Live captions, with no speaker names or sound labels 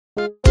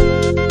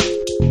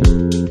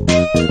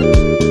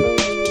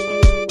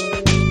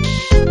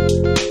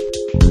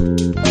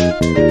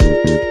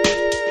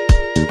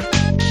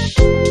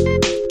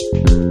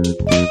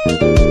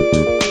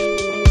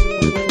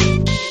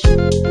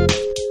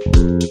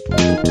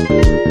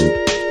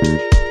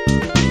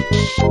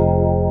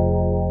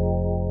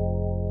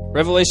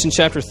Revelation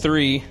chapter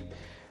 3,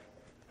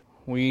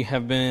 we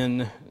have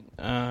been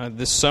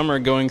this summer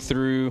going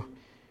through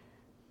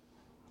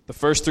the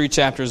first 3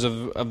 chapters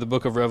of the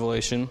book of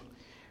Revelation.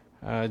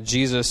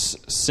 Jesus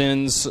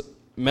sends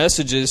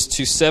messages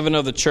to 7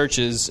 of the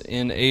churches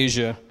in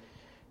Asia,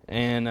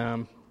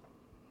 and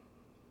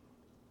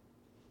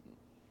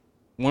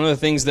one of the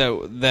things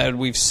that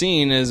we've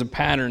seen is a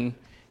pattern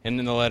in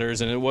the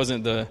letters, and it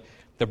wasn't the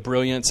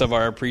brilliance of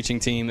our preaching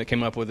team that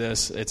came up with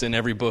this. It's in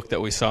every book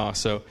that we saw.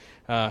 So,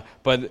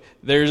 but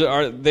they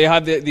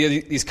have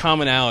these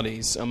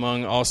commonalities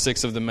among all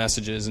 6 of the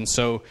messages, and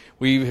so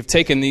we have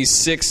taken these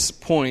 6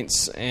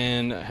 points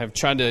and have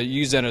tried to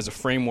use that as a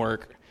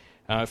framework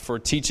for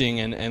teaching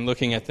and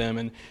looking at them.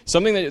 And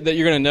something that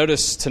you're going to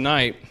notice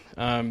tonight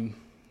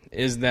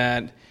is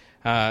that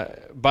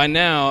by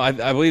now, I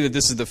believe that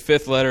this is the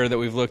 5th letter that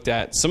we've looked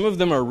at. Some of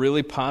them are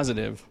really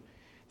positive,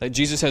 that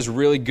Jesus has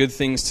really good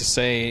things to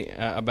say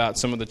about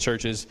some of the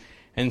churches,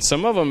 and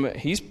some of them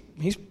he's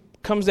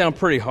comes down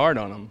pretty hard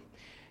on them.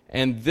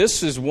 And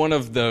this is one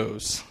of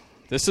those.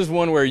 This is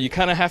one where you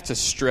kind of have to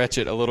stretch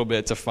it a little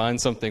bit to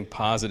find something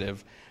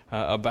positive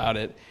about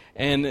it.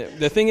 And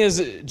the thing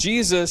is,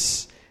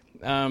 Jesus,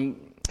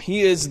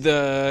 he's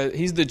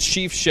the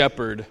chief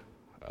shepherd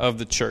of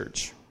the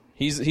church.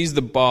 He's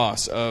the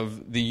boss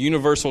of the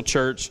universal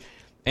church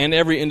and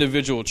every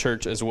individual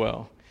church as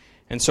well.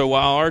 And so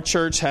while our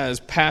church has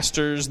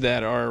pastors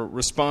that are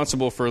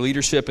responsible for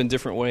leadership in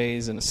different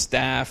ways, and a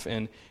staff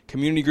and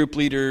community group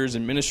leaders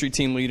and ministry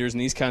team leaders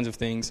and these kinds of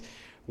things,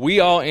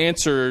 we all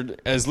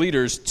answered as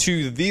leaders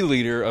to the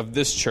leader of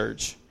this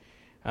church.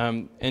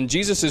 And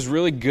Jesus is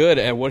really good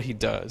at what he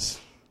does.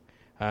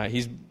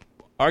 He's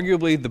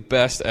arguably the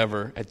best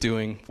ever at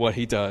doing what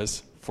he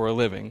does for a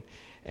living.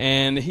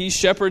 And he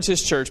shepherds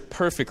his church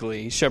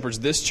perfectly. He shepherds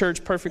this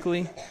church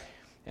perfectly.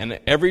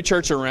 And every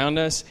church around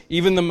us,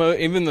 even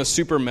the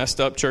super messed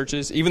up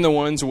churches, even the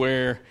ones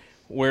where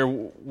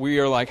we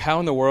are like, why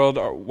in the world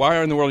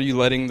are you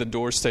letting the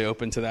door stay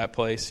open to that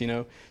place? You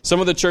know, some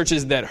of the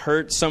churches that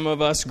hurt some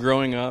of us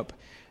growing up,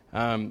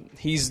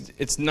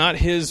 it's not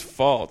his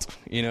fault.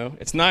 You know,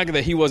 it's not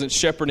that he wasn't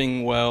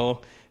shepherding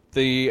well.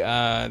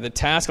 The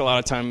task a lot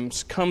of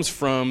times comes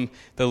from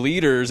the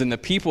leaders and the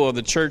people of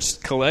the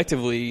church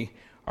collectively.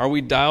 Are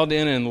we dialed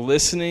in and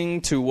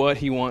listening to what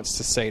he wants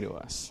to say to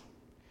us?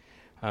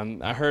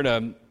 I heard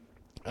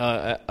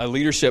a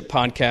leadership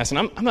podcast, and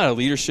I'm not a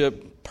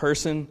leadership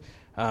person.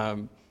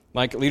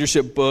 Like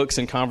leadership books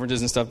and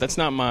conferences and stuff, that's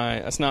not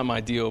my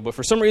deal. But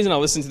for some reason, I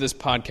listened to this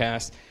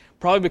podcast,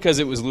 probably because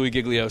it was Louis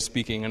Giglio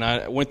speaking, and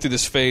I went through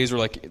this phase where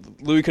like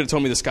Louis could have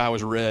told me the sky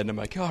was red, and I'm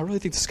like, I really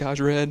think the sky's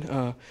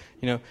red.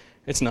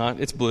 It's not,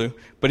 it's blue.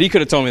 But he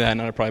could have told me that,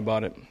 and I'd have probably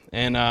bought it.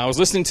 And I was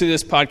listening to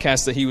this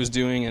podcast that he was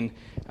doing,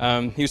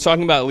 and he was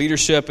talking about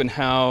leadership and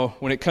how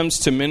when it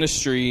comes to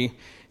ministry.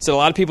 So a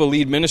lot of people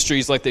lead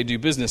ministries like they do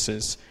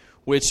businesses,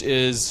 which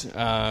is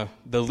the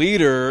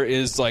leader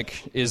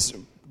is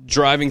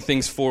driving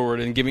things forward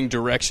and giving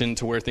direction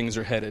to where things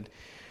are headed.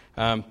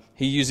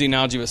 He used the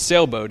analogy of a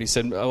sailboat. He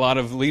said a lot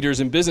of leaders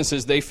in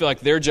businesses, they feel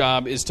like their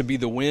job is to be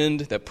the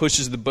wind that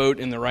pushes the boat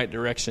in the right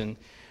direction.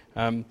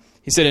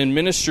 He said in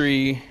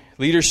ministry,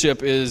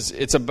 leadership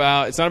it's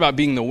not about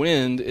being the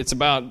wind, it's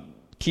about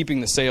keeping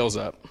the sails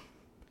up.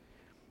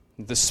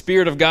 The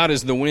Spirit of God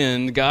is the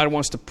wind. God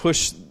wants to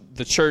push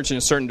the church in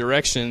a certain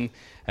direction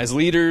as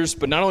leaders,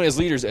 but not only as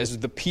leaders, as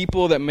the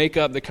people that make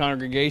up the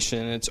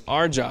congregation. It's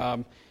our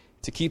job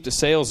to keep the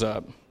sails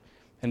up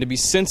and to be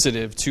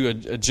sensitive to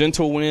a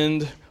gentle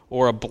wind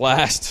or a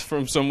blast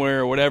from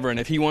somewhere or whatever. And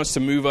if he wants to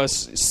move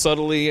us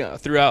subtly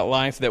throughout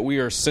life, that we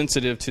are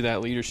sensitive to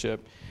that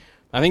leadership.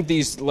 I think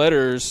these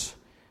letters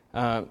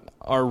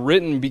are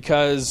written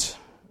because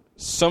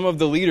some of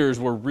the leaders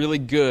were really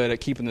good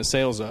at keeping the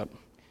sails up,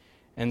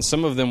 and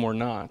some of them were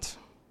not.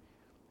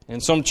 In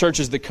some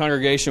churches, the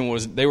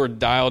congregation they were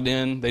dialed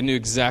in. They knew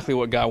exactly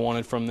what God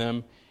wanted from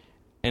them.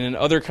 And in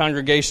other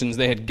congregations,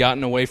 they had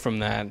gotten away from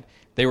that.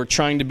 They were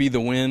trying to be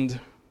the wind.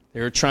 They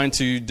were trying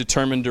to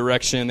determine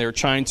direction. They were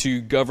trying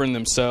to govern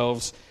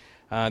themselves.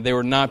 They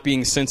were not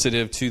being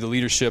sensitive to the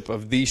leadership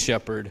of the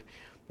shepherd,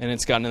 and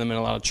it's gotten them in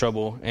a lot of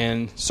trouble.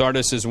 And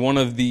Sardis is one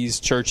of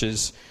these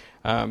churches.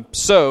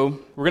 So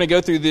we're going to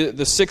go through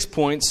the 6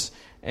 points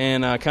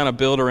and kind of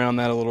build around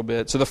that a little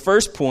bit. So the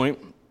first point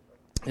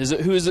is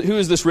who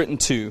is this written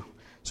to?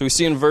 So we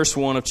see in verse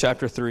 1 of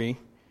chapter 3,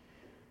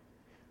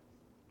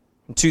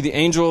 to the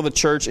angel of the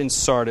church in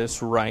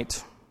Sardis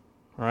write.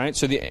 All right,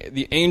 so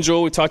the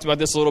angel, we talked about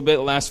this a little bit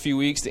the last few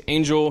weeks. The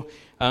angel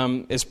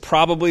is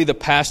probably the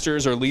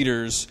pastors or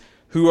leaders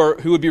who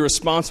would be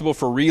responsible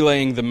for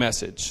relaying the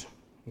message.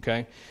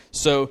 Okay,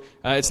 so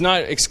it's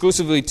not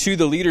exclusively to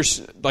the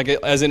leaders, like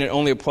as in it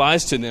only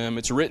applies to them.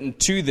 It's written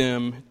to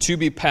them to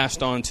be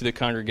passed on to the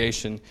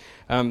congregation.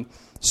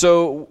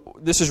 So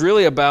this is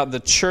really about the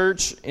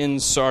church in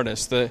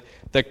Sardis,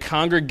 the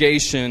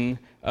congregation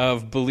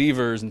of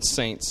believers and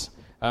saints.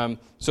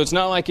 So it's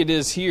not like it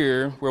is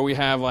here where we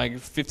have like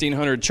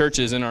 1,500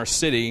 churches in our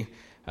city.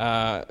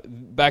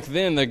 Back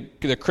then,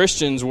 the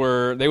Christians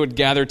would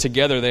gather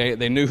together.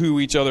 They knew who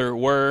each other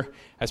were.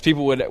 As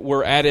people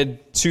were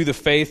added to the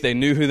faith, they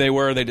knew who they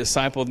were. They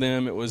discipled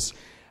them. It was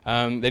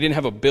they didn't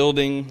have a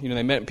building.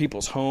 They met in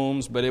people's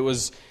homes. But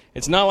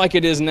it's not like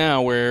it is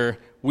now where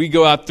we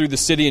go out through the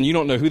city and you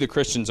don't know who the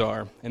Christians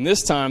are. And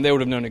this time, they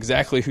would have known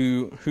exactly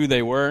who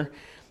they were.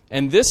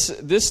 And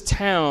this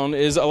town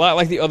is a lot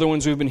like the other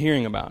ones we've been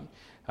hearing about.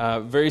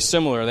 Very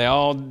similar. They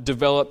all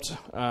developed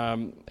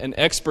an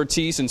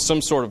expertise in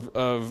some sort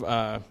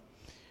of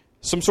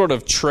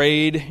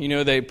trade.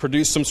 They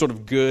produced some sort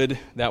of good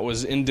that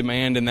was in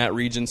demand in that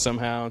region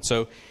somehow.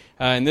 So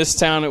in this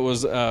town, it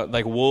was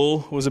like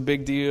wool was a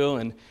big deal,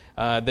 and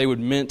they would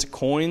mint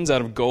coins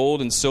out of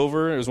gold and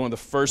silver. It was one of the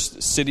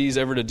first cities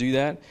ever to do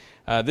that.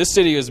 This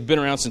city has been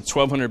around since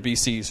 1200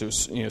 BC, so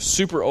it was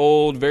super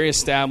old, very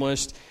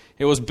established.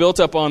 It was built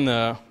up on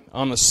the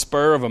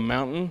spur of a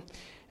mountain,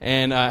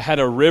 and had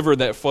a river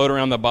that flowed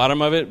around the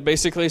bottom of it,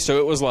 basically. So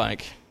it was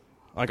like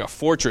a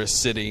fortress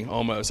city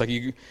almost. Like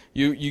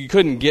you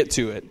couldn't get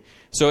to it.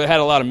 So it had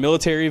a lot of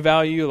military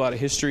value, a lot of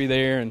history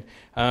there,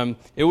 and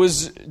it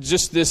was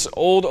just this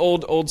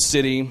old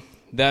city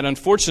that,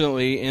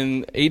 unfortunately,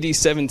 in AD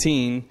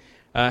 17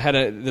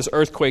 had this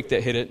earthquake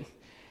that hit it,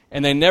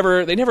 and they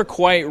never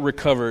quite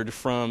recovered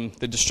from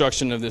the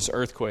destruction of this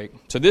earthquake.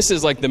 So this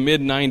is like the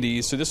mid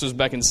 90s. So this was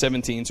back in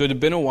 17. So it had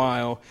been a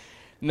while.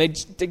 And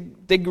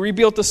they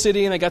rebuilt the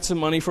city, and they got some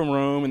money from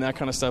Rome and that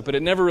kind of stuff, but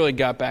it never really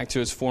got back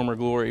to its former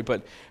glory.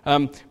 But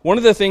one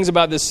of the things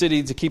about this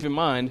city to keep in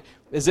mind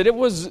is that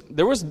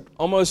there was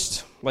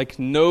almost like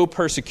no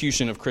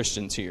persecution of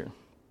Christians here.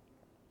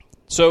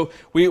 So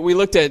we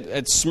looked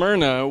at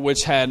Smyrna,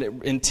 which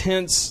had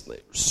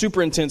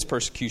super intense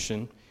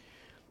persecution.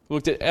 We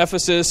looked at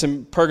Ephesus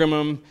and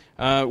Pergamum,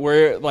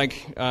 where it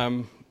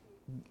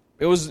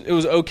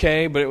was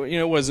okay, but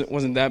it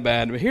wasn't that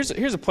bad. But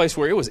here's a place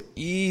where it was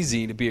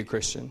easy to be a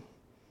Christian,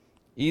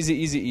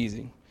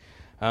 easy.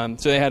 So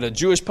they had a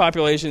Jewish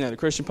population, they had a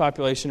Christian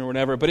population, or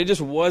whatever. But it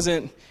just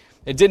wasn't.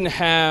 It didn't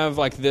have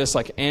this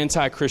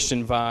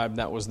anti-Christian vibe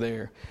that was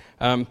there.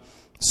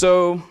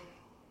 So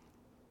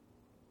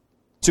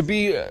to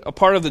be a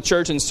part of the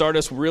church in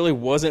Sardis really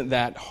wasn't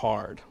that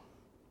hard.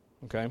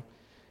 Okay,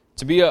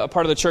 to be a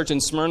part of the church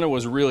in Smyrna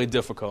was really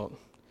difficult.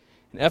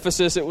 In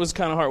Ephesus, it was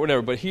kind of hard,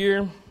 whatever. But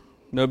here,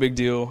 no big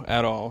deal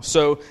at all.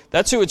 So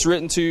that's who it's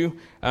written to,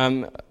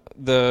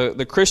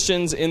 the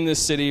Christians in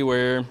this city,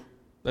 where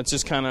that's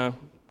just kind of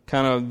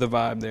the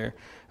vibe there.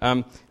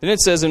 Then it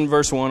says in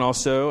verse 1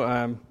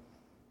 also,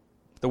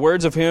 the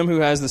words of him who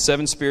has the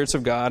 7 spirits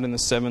of God and the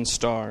 7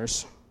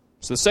 stars.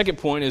 So the second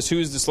point is,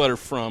 who's this letter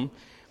from?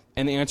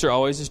 And the answer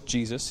always is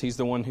Jesus. He's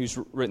the one who's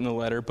written the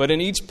letter. But in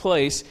each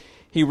place,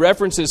 he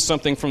references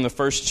something from the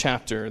first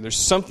chapter.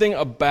 There's something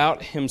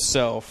about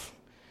himself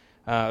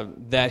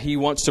that he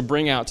wants to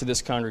bring out to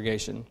this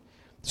congregation.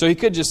 So he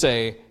could just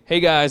say,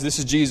 hey guys, this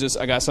is Jesus,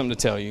 I got something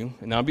to tell you,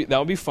 and that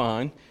would be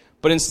fine.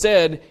 But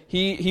instead,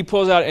 he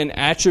pulls out an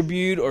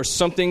attribute or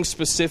something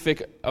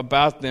specific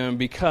about them,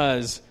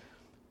 because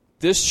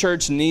this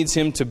church needs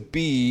him to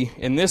be,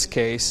 in this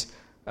case,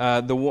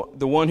 the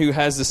one who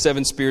has the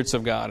 7 spirits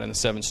of God and the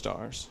 7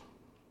 stars.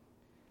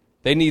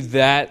 They need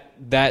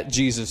that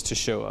Jesus to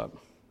show up.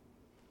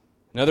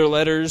 In other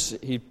letters,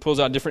 he pulls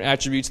out different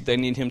attributes that they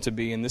need him to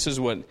be, and this is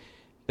what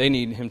they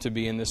need him to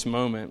be in this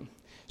moment.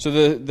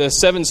 So the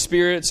 7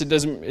 spirits,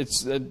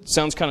 it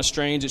sounds kind of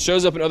strange. It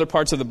shows up in other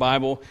parts of the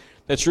Bible.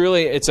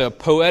 It's a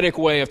poetic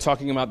way of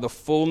talking about the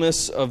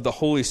fullness of the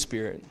Holy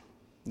Spirit,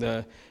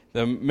 the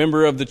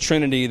member of the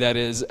Trinity that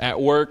is at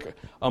work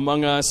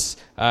among us.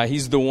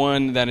 He's the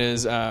one that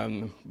is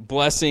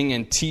blessing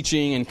and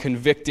teaching and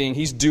convicting.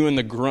 He's doing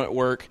the grunt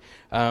work.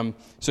 So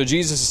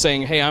Jesus is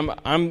saying, hey,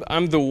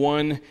 I'm the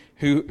one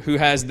who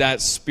has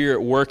that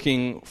Spirit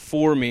working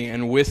for me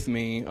and with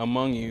me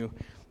among you.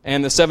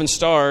 And the 7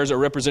 stars are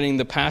representing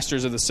the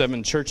pastors of the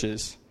 7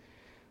 churches.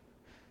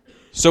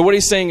 So what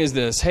he's saying is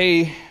this: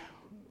 hey,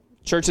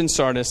 church in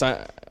Sardis,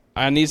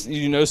 I need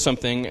you to know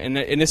something,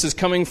 and this is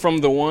coming from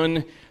the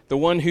one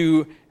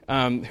who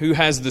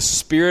has the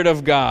Spirit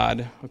of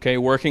God, okay,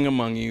 working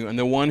among you, and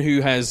the one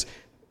who has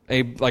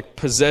a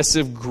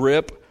possessive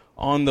grip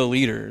on the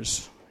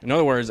leaders. In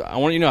other words, I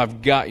want you to know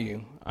I've got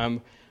you.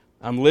 I'm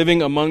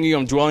living among you.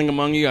 I'm dwelling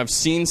among you. I've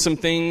seen some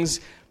things,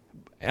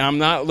 and I'm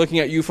not looking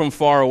at you from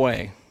far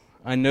away.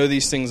 I know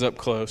these things up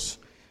close,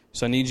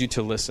 so I need you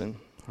to listen.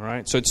 All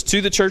right? So it's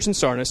to the church in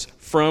Sardis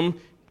from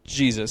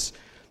Jesus.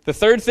 The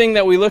third thing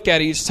that we look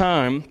at each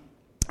time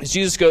is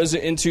Jesus goes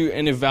into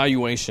an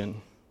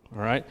evaluation.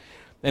 All right?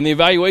 And the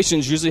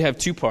evaluations usually have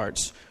 2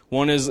 parts.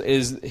 One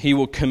is he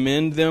will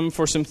commend them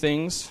for some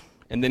things,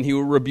 and then he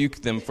will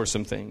rebuke them for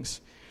some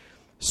things.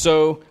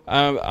 So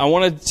I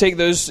want to take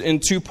those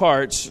in 2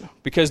 parts,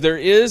 because there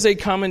is a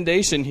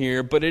commendation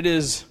here, but it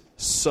is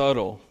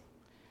subtle.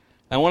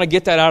 I want to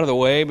get that out of the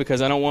way,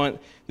 because I don't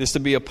want this to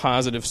be a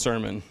positive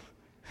sermon,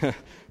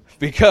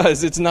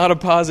 because it's not a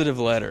positive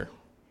letter.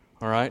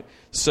 All right.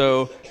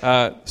 So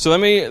let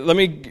me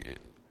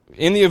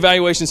in the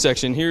evaluation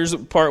section. Here's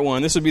part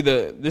 1. Look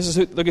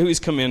at who he's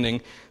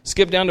commending.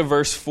 Skip down to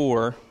verse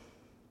 4.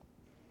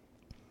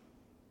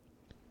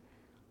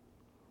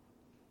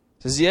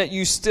 It says, "Yet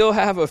you still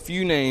have a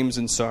few names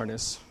in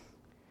Sardis,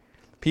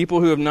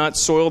 people who have not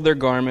soiled their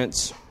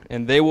garments,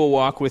 and they will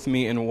walk with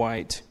me in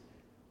white,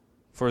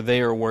 for they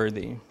are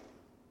worthy."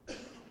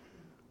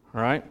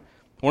 All right?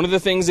 One of the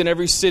things in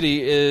every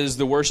city is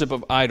the worship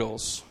of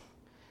idols.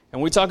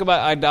 And we talk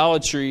about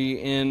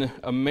idolatry in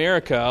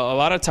America. A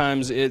lot of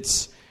times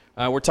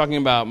we're talking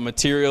about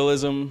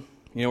materialism.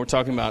 We're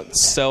talking about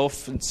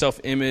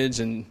self-image,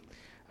 and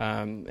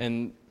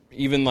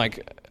even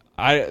like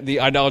the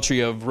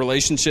idolatry of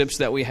relationships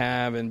that we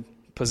have and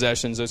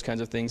possessions, those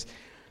kinds of things.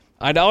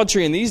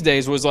 Idolatry in these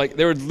days was like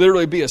there would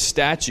literally be a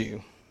statue.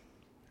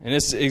 And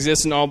this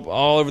exists in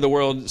all over the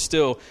world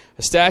still.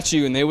 A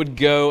statue, and they would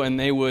go and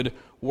they would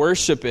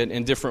worship it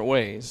in different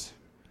ways.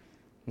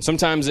 And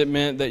sometimes it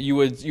meant that you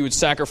would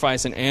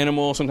sacrifice an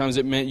animal. Sometimes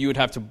it meant you would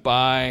have to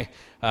buy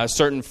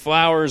certain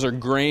flowers or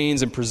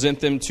grains and present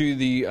them to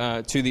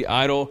the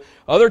idol.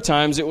 Other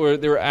times there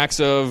were acts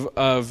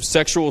of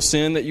sexual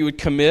sin that you would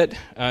commit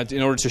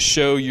in order to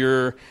show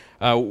your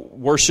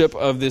worship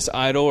of this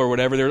idol or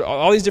whatever. There are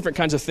all these different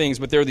kinds of things,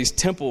 but there are these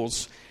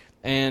temples.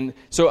 And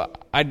so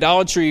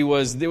idolatry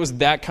was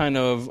that kind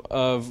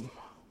of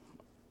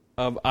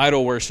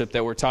idol worship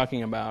that we're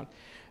talking about.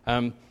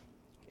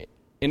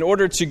 In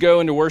order to go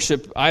and to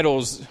worship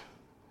idols,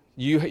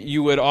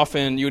 you would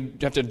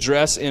have to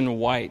dress in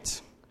white.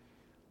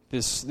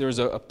 There was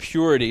a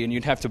purity, and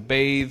you'd have to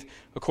bathe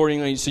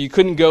accordingly. So you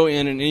couldn't go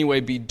in any way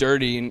be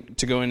dirty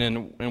to go in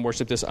and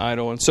worship this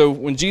idol. And so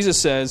when Jesus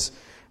says,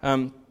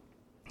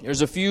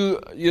 there's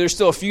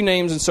still a few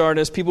names in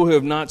Sardis, people who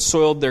have not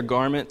soiled their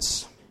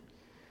garments,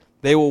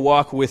 they will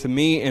walk with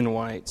me in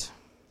white,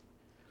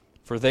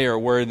 for they are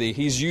worthy.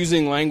 He's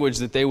using language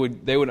that they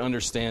would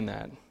understand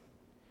that.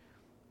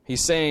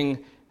 He's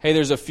saying, hey,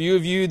 there's a few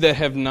of you that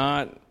have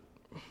not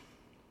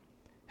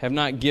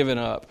given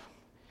up.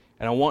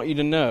 And I want you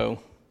to know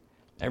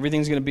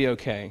everything's going to be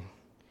okay.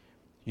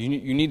 You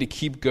need to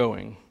keep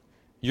going.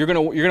 You're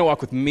going to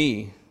walk with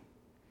me.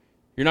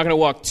 You're not going to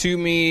walk to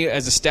me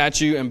as a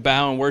statue and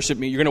bow and worship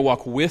me. You're going to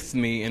walk with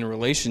me in a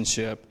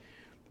relationship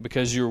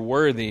because you're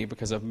worthy,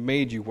 because I've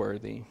made you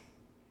worthy.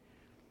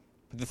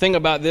 But the thing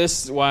about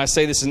this, why I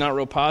say this is not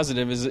real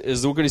positive,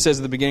 is look what he says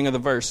at the beginning of the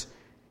verse.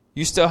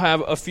 You still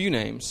have a few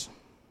names.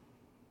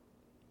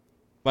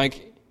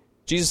 Like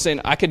Jesus is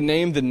saying, I could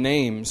name the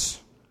names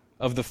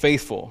of the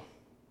faithful.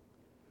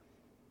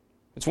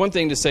 It's one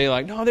thing to say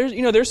like, no,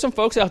 there's some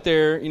folks out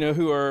there,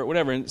 who are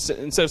whatever.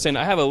 Instead of saying,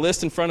 I have a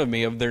list in front of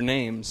me of their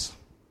names.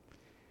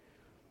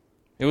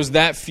 It was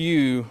that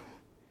few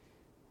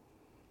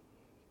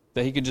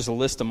that he could just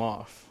list them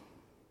off.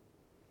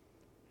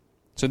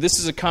 So this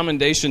is a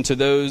commendation to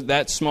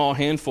that small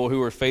handful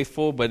who are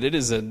faithful, but it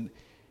is an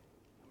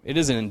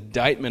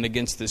indictment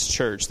against this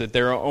church that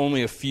there are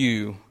only a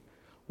few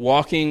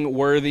walking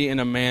worthy in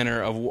a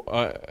manner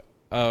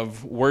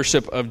of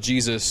worship of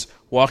Jesus,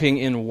 walking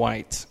in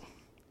white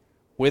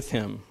with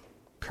him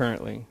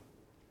currently.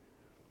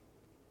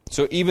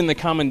 So even the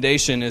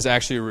commendation is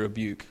actually a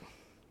rebuke.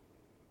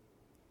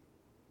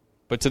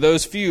 But to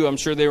those few, I'm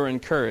sure they were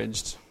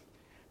encouraged.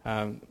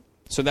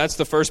 So that's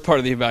the first part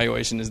of the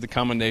evaluation, is the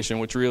commendation,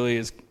 which really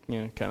is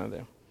kind of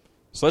there.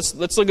 So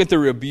let's look at the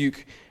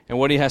rebuke and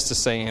what he has to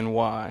say and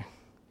why.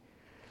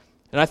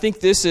 And I think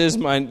this is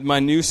my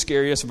new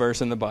scariest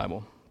verse in the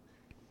Bible,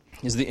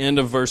 is the end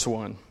of verse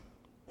 1.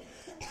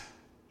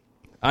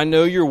 I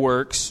know your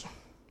works.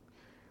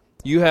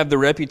 You have the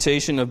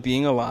reputation of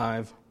being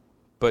alive,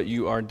 but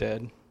you are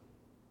dead.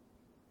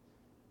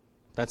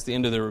 That's the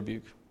end of the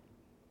rebuke.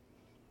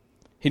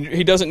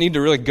 He doesn't need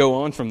to really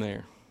go on from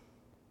there.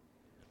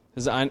 He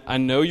says, I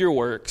know your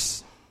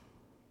works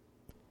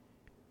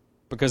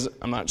because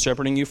I'm not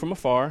shepherding you from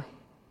afar.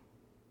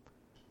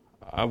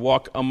 I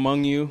walk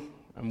among you.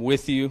 I'm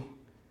with you.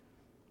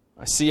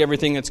 I see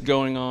everything that's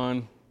going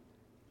on.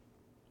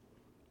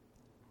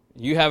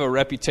 You have a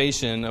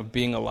reputation of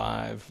being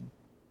alive,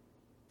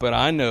 but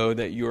I know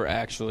that you're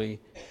actually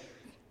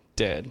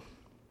dead.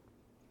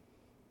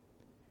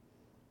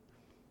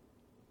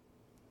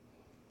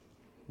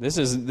 This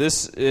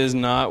is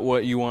not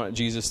what you want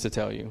Jesus to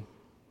tell you.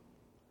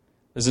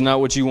 This is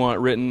not what you want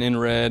written in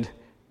red,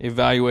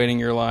 evaluating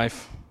your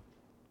life.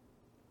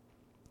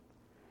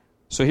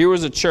 So here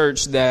was a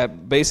church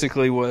that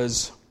basically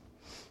was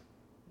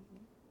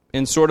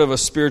in sort of a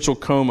spiritual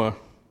coma,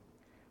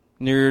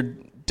 near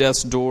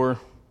death's door,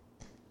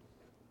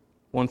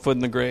 one foot in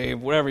the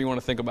grave, whatever you want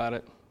to think about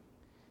it.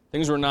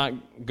 Things were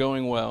not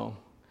going well,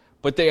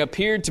 but they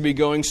appeared to be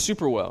going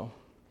super well.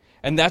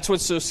 And that's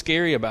what's so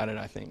scary about it,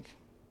 I think,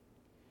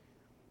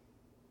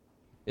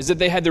 is that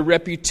they had the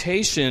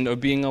reputation of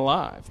being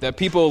alive, that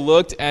people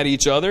looked at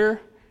each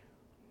other.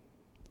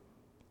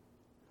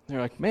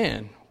 They're like,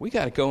 man, we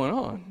got it going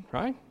on,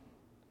 right?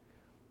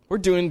 We're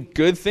doing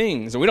good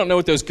things. And we don't know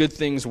what those good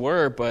things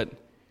were, but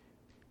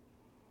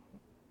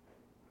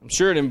I'm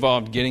sure it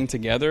involved getting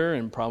together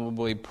and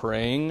probably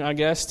praying, I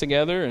guess,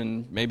 together,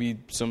 and maybe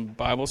some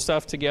Bible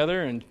stuff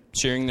together and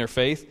sharing their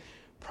faith,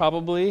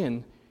 probably.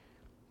 And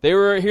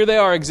here they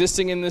are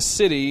existing in this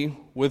city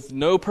with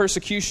no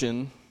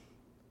persecution,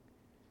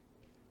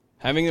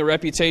 having the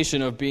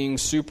reputation of being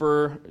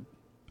super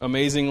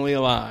amazingly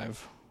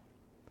alive.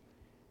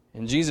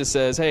 And Jesus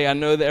says, hey, I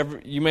know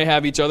that you may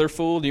have each other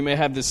fooled, you may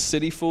have this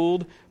city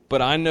fooled,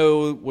 but I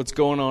know what's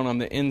going on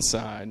the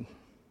inside.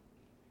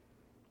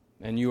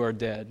 And you are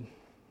dead.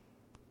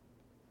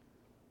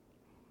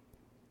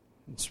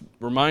 It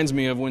reminds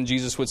me of when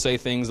Jesus would say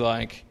things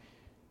like,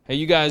 hey,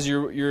 you guys,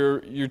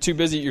 you're too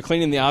busy. You're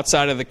cleaning the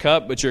outside of the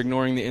cup, but you're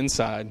ignoring the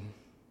inside.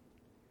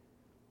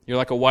 You're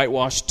like a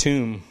whitewashed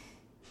tomb.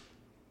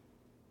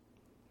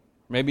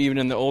 Maybe even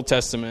in the Old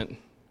Testament,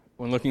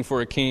 when looking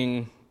for a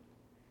king,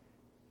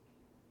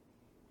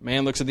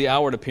 man looks at the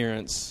outward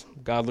appearance.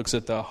 God looks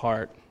at the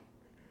heart.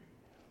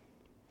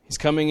 He's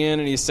coming in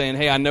and he's saying,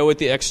 hey, I know what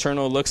the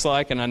external looks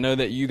like, and I know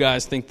that you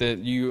guys think that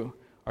you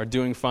are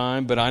doing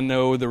fine, but I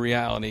know the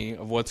reality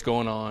of what's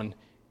going on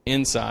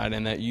inside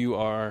and that you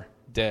are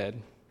dead.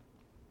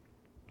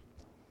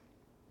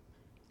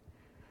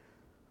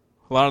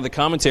 A lot of the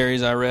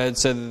commentaries I read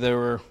said that they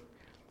were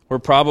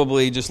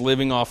probably just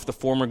living off the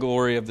former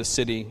glory of the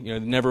city,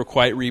 never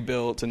quite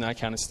rebuilt and that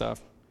kind of stuff.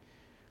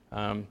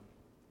 And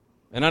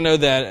I know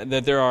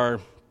that there are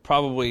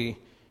probably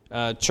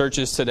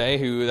churches today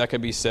who that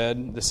could be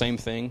said, the same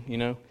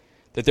thing,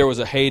 that there was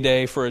a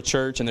heyday for a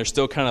church and they're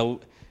still kind of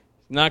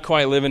not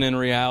quite living in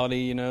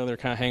reality, they're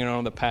kind of hanging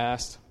on to the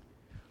past.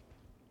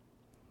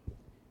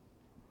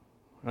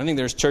 I think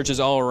there's churches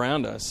all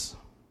around us,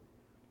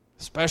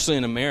 especially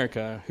in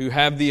America, who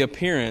have the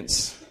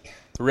appearance,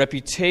 the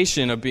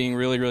reputation of being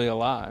really, really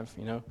alive,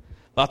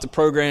 Lots of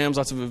programs,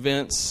 lots of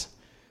events,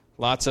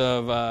 lots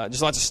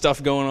of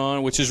stuff going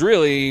on, which is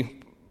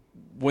really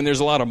when there's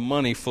a lot of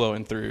money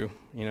flowing through,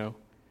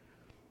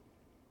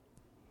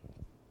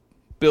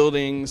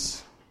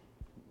 buildings,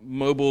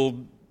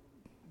 mobile,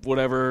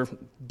 whatever,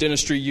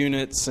 dentistry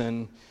units,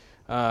 and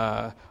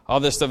all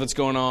this stuff that's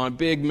going on,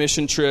 big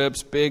mission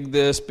trips, big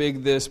this,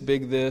 big this,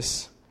 big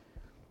this.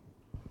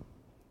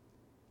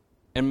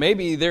 And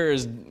maybe they're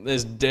as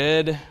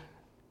dead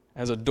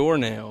as a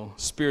doornail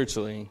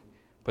spiritually,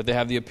 but they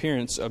have the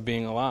appearance of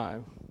being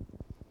alive.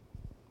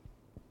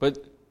 But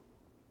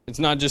it's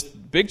not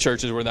just big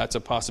churches where that's a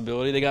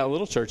possibility. They got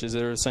little churches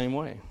that are the same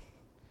way.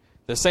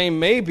 The same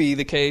may be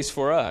the case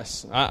for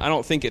us. I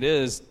don't think it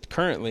is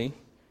currently,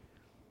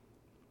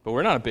 but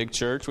we're not a big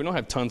church. We don't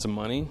have tons of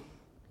money.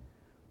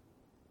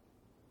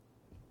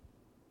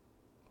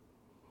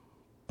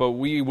 But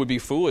we would be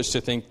foolish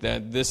to think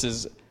that this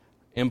is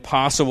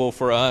impossible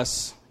for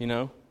us,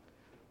 It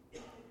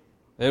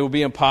would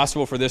be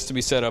impossible for this to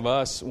be said of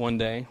us one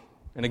day.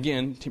 And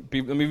again,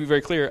 let me be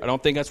very clear, I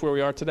don't think that's where we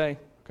are today,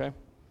 okay?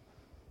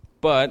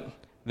 But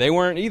they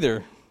weren't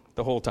either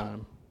the whole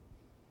time.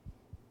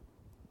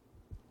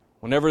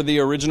 Whenever the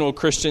original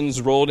Christians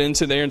rolled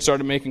into there and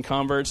started making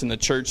converts and the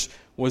church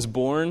was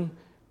born,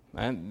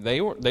 they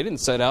didn't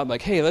set out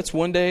like, hey, let's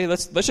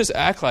just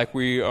act like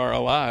we are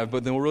alive,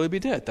 but then we'll really be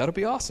dead. That'll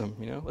be awesome,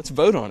 Let's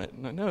vote on it.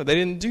 No, they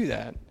didn't do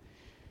that.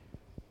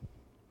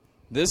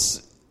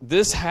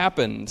 This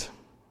happened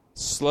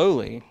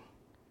slowly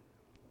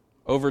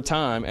over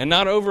time, and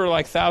not over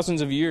like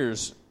thousands of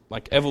years,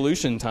 like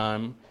evolution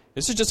time.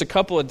 This is just a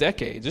couple of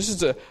decades. This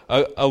is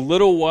a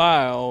little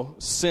while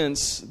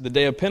since the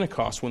day of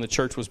Pentecost when the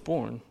church was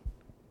born.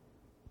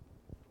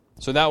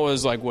 So that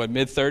was like,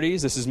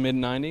 mid-30s? This is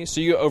mid-90s. So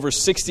you over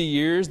 60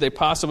 years, they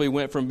possibly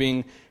went from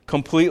being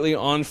completely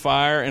on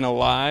fire and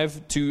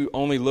alive to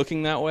only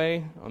looking that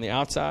way on the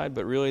outside,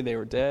 but really they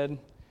were dead.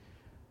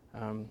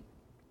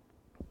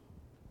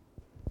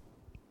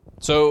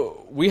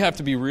 So we have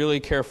to be really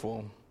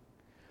careful.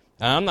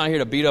 Now, I'm not here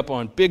to beat up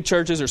on big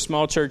churches or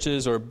small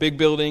churches or big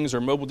buildings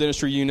or mobile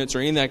dentistry units or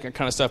any of that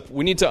kind of stuff.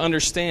 We need to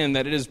understand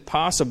that it is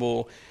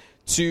possible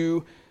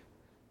to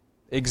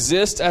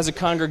exist as a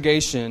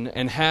congregation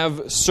and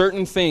have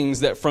certain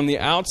things that from the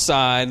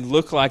outside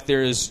look like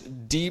there is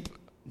deep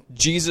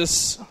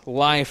Jesus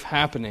life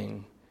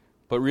happening,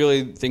 but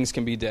really things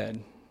can be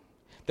dead.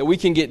 That we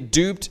can get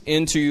duped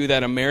into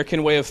that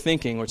American way of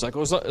thinking, which is like,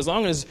 well, as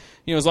long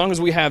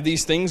as we have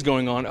these things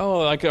going on,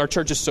 like our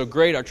church is so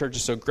great, our church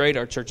is so great,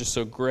 our church is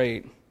so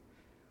great.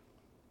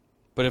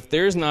 But if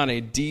there's not a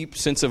deep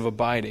sense of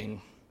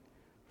abiding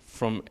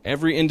from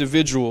every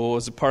individual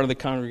as a part of the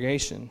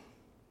congregation,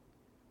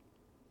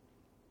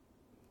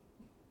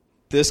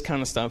 this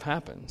kind of stuff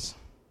happens.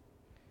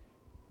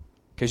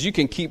 Because you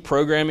can keep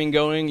programming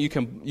going, you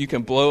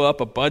can blow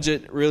up a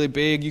budget really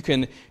big, you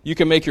can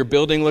make your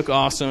building look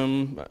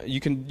awesome, you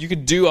can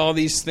do all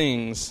these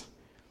things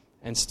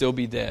and still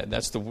be dead.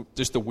 That's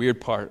just the weird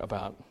part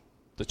about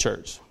the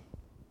church.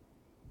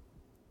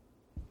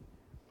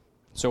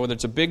 So whether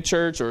it's a big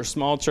church or a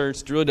small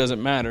church, it really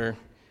doesn't matter.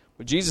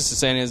 What Jesus is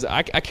saying is,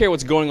 I care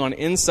what's going on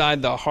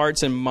inside the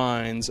hearts and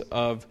minds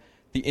of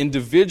the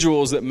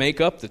individuals that make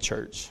up the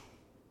church.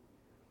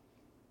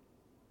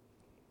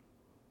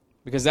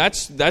 Because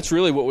that's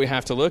really what we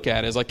have to look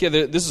at, is like, yeah,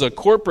 this is a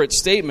corporate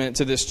statement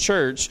to this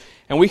church,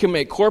 and we can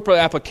make corporate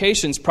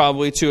applications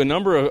probably to a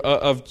number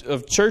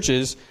of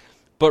churches,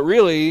 but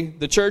really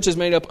the church is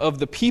made up of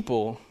the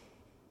people.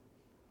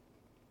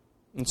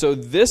 And so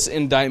this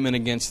indictment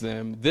against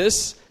them,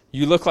 this,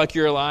 you look like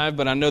you're alive,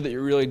 but I know that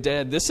you're really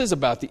dead, this is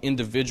about the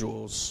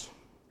individuals.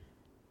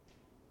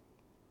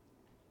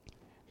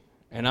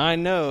 And I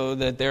know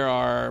that there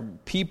are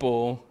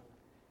people,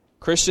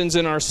 Christians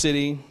in our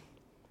city,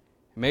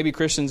 maybe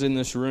Christians in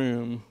this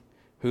room,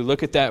 who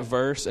look at that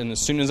verse, and as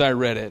soon as I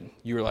read it,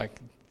 you were like,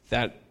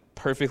 that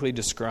perfectly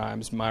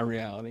describes my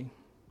reality.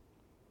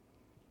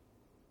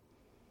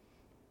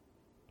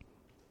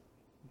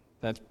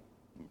 That's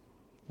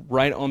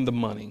right on the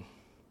money.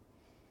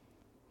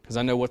 Because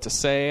I know what to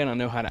say, and I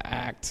know how to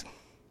act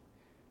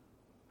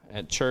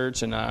at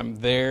church, and I'm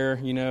there,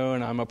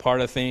 and I'm a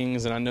part of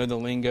things, and I know the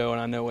lingo,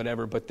 and I know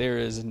whatever, but there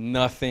is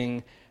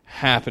nothing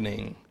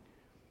happening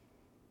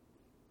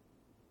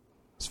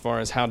as far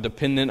as how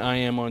dependent I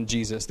am on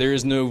Jesus. There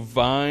is no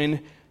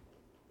vine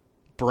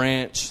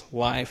branch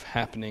life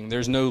happening.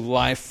 There's no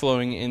life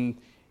flowing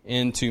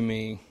into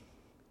me.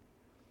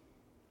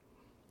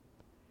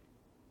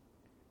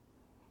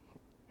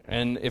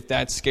 And if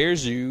that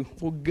scares you,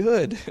 well,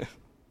 good.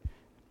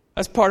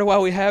 That's part of why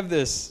we have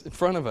this in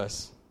front of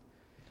us.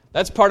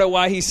 That's part of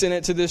why he sent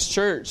it to this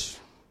church.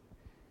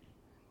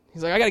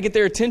 He's like, I got to get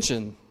their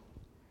attention.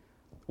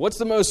 What's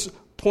the most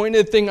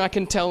pointed thing I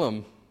can tell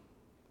them?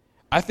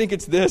 I think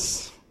it's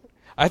this.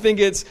 I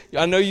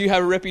know you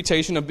have a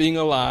reputation of being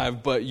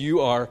alive, but you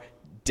are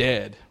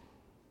dead.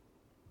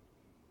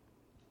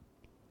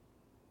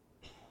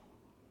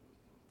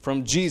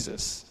 From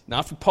Jesus.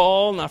 Not from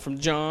Paul, not from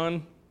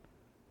John,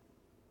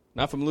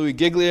 not from Louis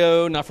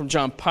Giglio, not from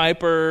John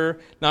Piper,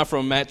 not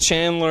from Matt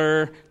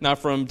Chandler, not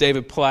from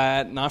David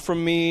Platt, not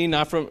from me,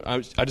 not from...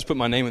 I just put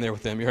my name in there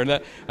with them. You heard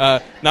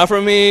that? Not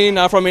from me,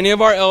 not from any of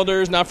our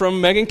elders, not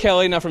from Megyn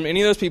Kelly, not from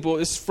any of those people.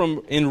 It's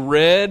from in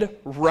red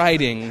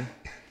writing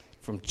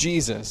from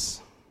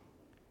Jesus.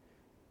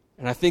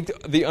 And I think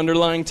the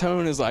underlying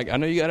tone is like, I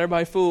know you got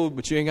everybody fooled,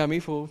 but you ain't got me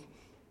fooled.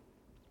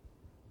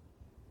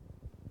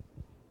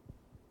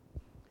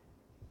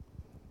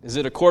 Is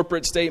it a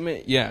corporate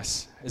statement?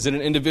 Yes. Is it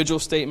an individual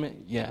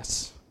statement?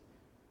 Yes.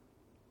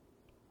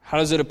 How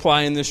does it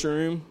apply in this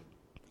room?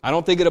 I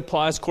don't think it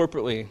applies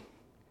corporately.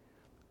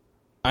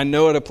 I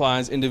know it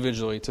applies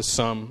individually to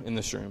some in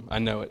this room. I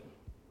know it.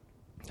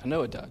 I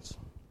know it does.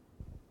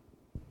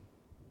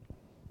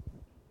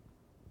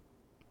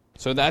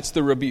 So that's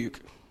the rebuke.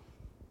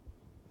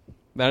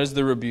 That is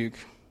the rebuke.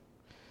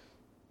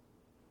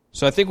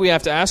 So I think we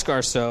have to ask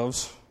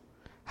ourselves,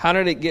 how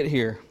did it get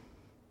here?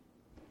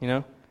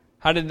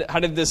 How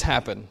did this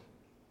happen?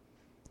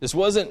 This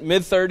wasn't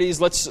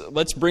mid-30s,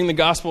 let's bring the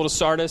gospel to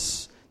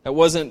Sardis. That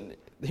wasn't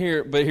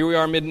here, but here we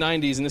are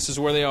mid-90s, and this is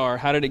where they are.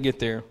 How did it get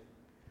there?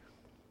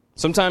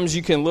 Sometimes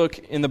you can look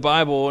in the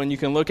Bible, and you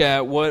can look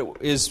at what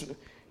is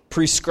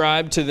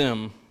prescribed to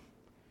them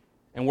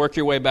and work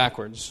your way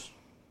backwards.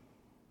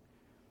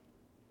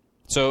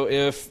 So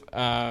if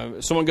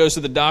someone goes to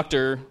the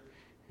doctor,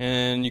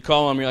 and you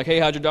call him, you're like, hey,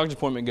 how'd your doctor's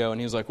appointment go? And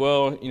he's like,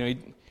 well,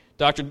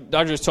 Doctor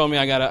just told me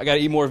I gotta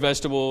eat more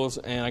vegetables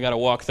and I gotta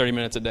walk 30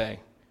 minutes a day.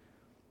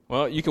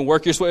 Well, you can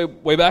work your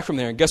way back from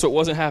there. And guess what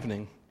wasn't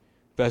happening?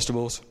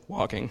 Vegetables,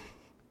 walking.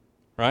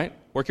 Right?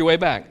 Work your way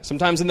back.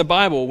 Sometimes in the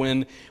Bible,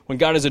 when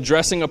God is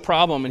addressing a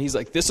problem and he's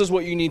like, this is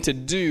what you need to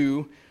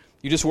do,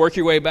 you just work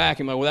your way back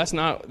and you're like,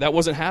 well, that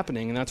wasn't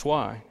happening, and that's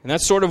why. And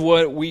that's sort of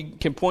what we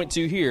can point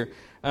to here.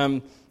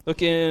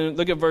 Look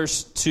at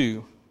verse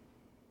 2.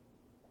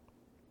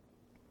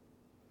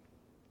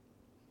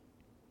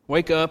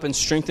 Wake up and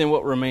strengthen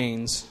what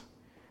remains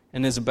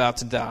and is about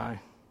to die.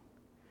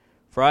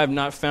 For I have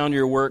not found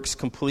your works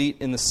complete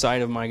in the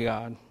sight of my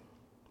God.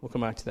 We'll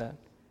come back to that.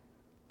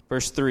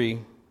 Verse 3.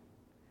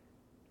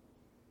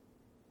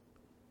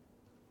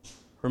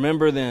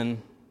 Remember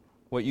then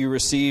what you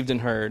received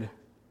and heard.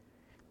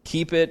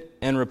 Keep it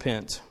and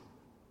repent.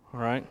 All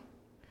right?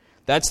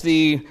 That's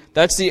the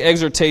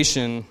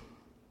exhortation.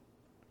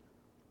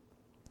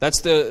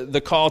 That's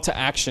the call to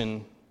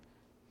action.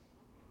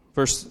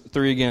 Verse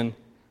 3 again.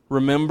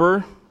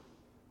 Remember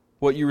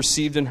what you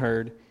received and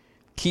heard.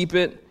 Keep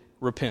it,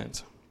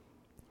 repent.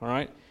 All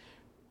right?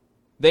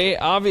 They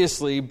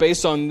obviously,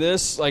 based on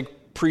this,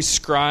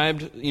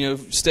 prescribed,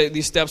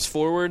 these steps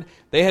forward,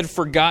 they had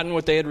forgotten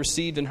what they had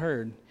received and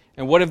heard.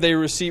 And what have they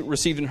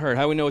received and heard?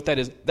 How do we know what that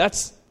is?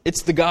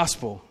 It's the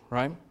gospel,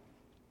 right?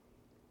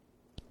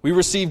 We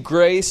receive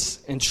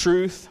grace and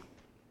truth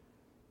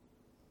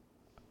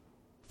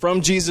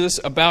from Jesus,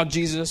 about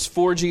Jesus,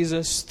 for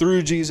Jesus,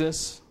 through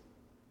Jesus,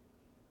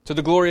 to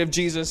the glory of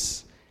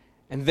Jesus,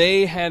 and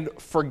they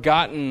had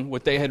forgotten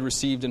what they had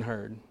received and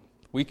heard.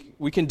 We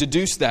can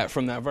deduce that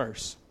from that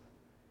verse.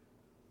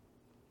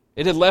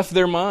 It had left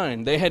their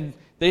mind. They had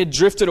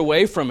drifted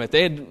away from it.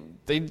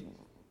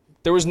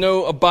 There was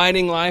no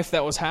abiding life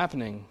that was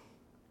happening.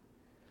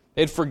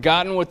 They had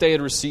forgotten what they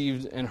had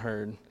received and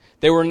heard.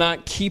 They were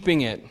not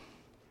keeping it.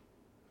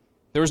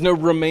 There was no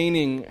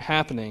remaining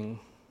happening.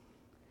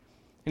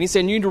 And he's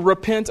saying you need to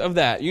repent of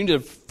that. You need to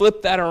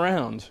flip that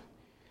around.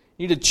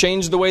 You need to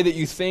change the way that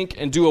you think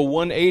and do a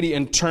 180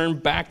 and turn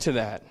back to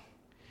that.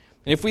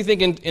 And if we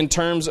think in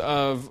terms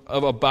of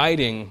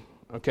abiding,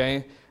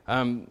 okay,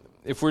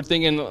 if we're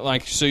thinking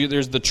like, so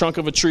there's the trunk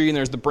of a tree and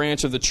there's the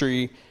branch of the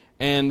tree,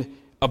 and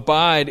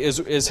abide is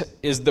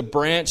the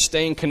branch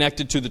staying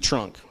connected to the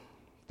trunk.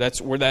 That's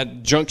where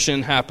that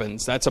junction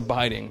happens. That's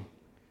abiding.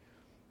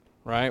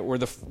 Right? Where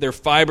their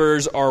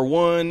fibers are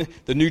one,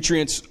 the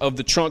nutrients of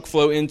the trunk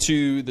flow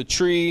into the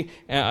tree,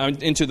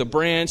 into the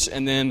branch,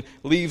 and then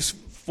leaves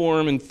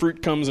form and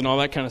fruit comes and all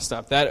that kind of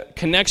stuff. That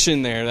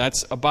connection there,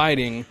 that's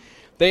abiding.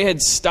 They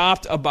had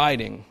stopped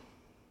abiding.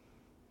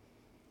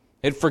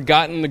 They had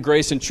forgotten the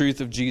grace and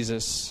truth of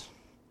Jesus.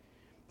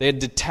 They had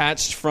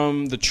detached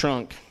from the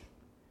trunk,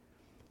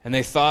 and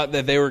they thought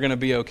that they were going to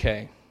be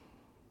okay.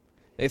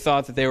 They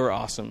thought that they were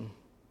awesome.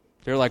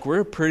 They're like,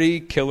 we're a pretty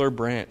killer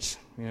branch,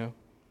 you know.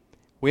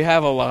 We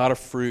have a lot of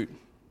fruit.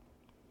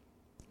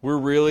 We're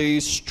really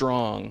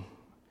strong.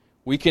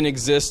 We can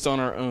exist on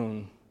our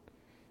own.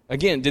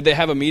 Again, did they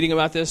have a meeting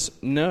about this?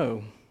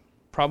 No,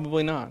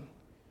 probably not.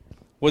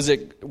 Were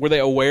they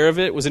aware of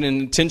it? Was it an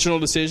intentional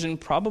decision?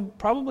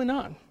 Probably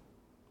not.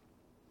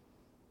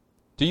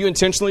 Do you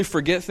intentionally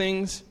forget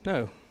things?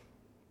 No.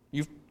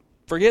 You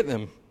forget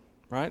them,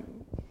 right?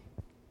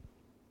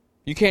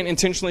 You can't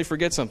intentionally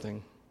forget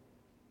something.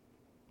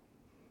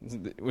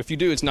 If you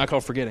do, it's not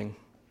called forgetting.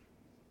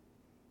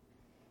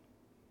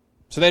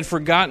 So they had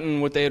forgotten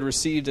what they had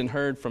received and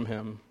heard from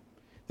him.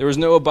 There was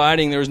no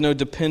abiding, there was no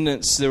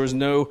dependence, there was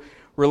no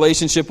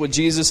relationship with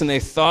Jesus, and they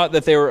thought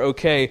that they were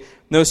okay.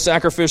 No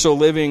sacrificial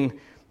living,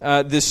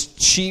 this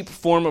cheap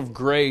form of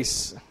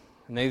grace,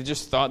 and they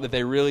just thought that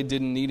they really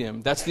didn't need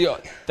him.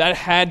 That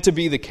had to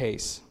be the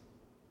case.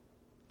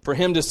 For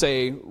him to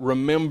say,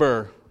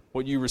 remember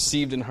what you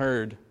received and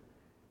heard.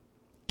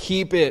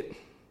 Keep it.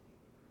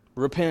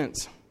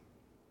 Repent.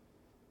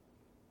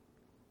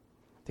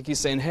 I think he's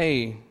saying,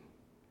 hey,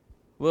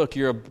 look,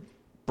 you're a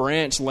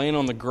branch laying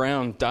on the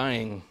ground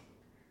dying.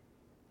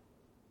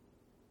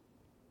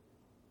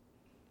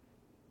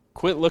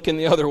 Quit looking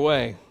the other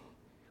way.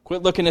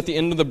 Quit looking at the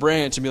end of the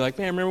branch and be like,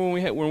 man,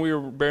 remember when we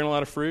were bearing a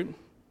lot of fruit?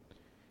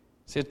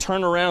 Say,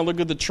 turn around, look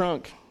at the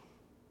trunk.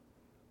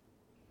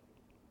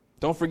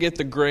 Don't forget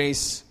the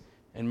grace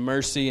and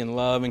mercy and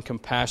love and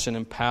compassion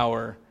and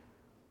power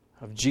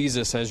of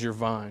Jesus as your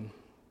vine.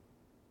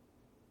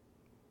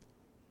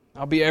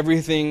 I'll be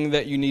everything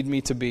that you need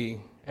me to be.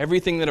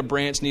 Everything that a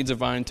branch needs a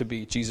vine to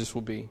be, Jesus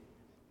will be.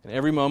 In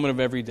every moment of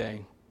every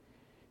day.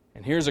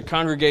 And here's a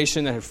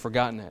congregation that had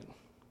forgotten it.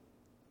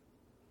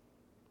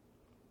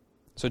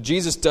 So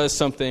Jesus does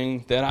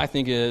something that I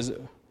think is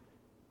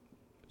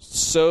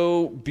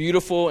so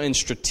beautiful and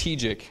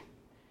strategic.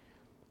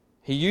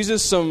 He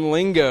uses some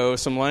lingo,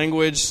 some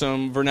language,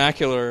 some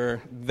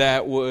vernacular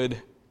that would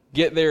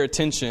get their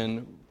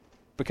attention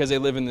because they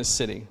live in this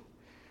city.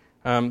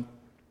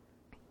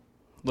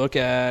 Look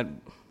at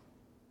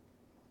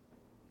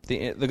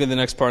the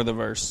next part of the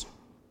verse.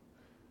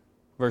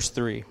 Verse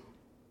 3.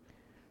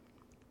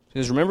 He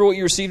says, remember what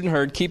you received and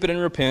heard, keep it and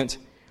repent.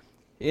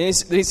 And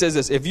he says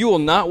this, if you will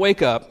not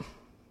wake up,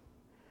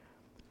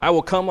 I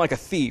will come like a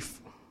thief,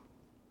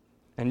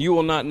 and you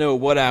will not know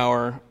what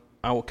hour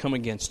I will come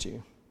against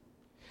you.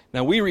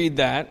 Now we read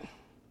that,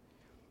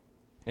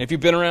 and if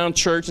you've been around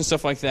church and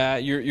stuff like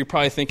that, you're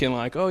probably thinking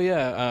like, oh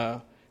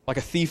yeah, like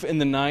a thief in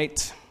the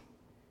night.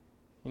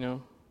 You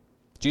know,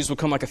 Jesus will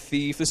come like a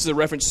thief. This is a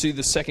reference to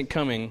the second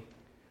coming.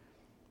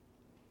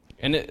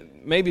 And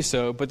it may be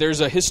so, but there's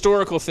a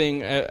historical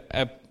thing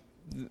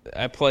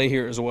at play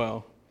here as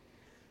well.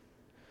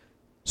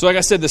 So like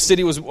I said, the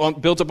city was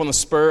built up on the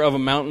spur of a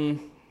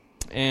mountain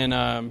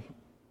and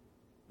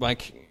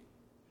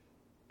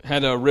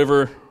had a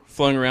river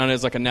flowing around it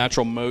as like a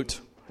natural moat.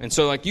 And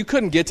so like you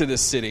couldn't get to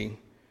this city.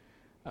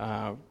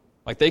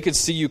 Like they could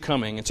see you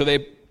coming. And so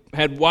they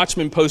had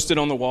watchmen posted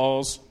on the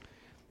walls.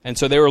 And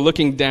so they were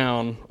looking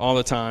down all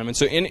the time. And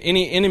so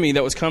any enemy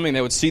that was coming,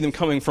 they would see them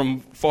coming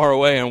from far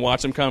away and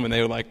watch them come. And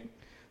they would like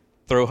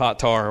throw hot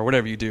tar or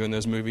whatever you do in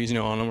those movies,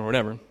 on them or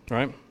whatever,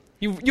 right?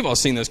 You've all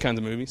seen those kinds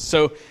of movies.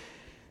 So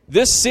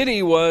this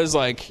city was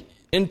like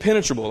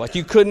impenetrable. Like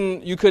you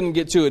couldn't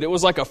get to it. It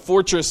was like a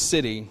fortress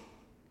city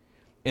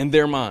in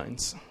their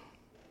minds.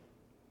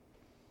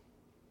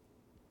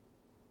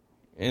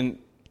 In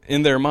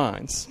their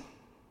minds.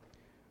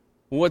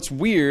 What's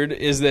weird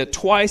is that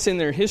twice in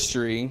their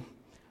history,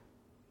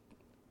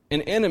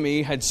 an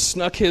enemy had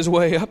snuck his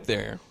way up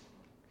there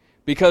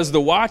because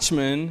the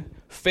watchmen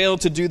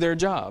failed to do their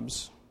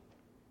jobs.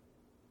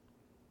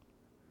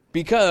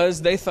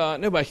 Because they thought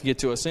nobody could get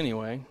to us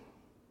anyway.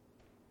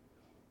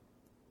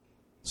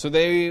 So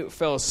they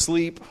fell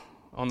asleep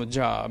on the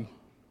job.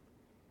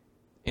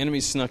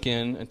 Enemies snuck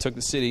in and took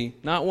the city,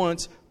 not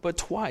once, but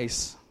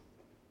twice.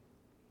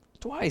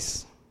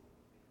 Twice.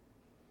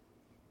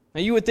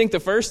 Now you would think the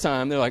first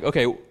time, they're like,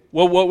 okay,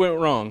 well, what went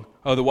wrong?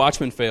 Oh, the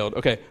watchman failed.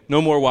 Okay,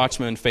 no more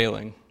watchmen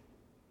failing.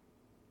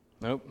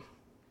 Nope.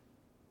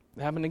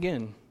 It happened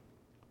again.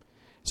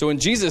 So when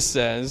Jesus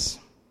says,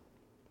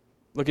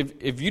 look,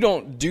 if you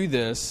don't do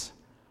this,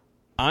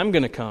 I'm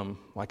going to come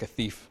like a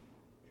thief.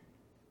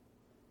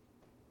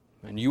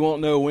 And you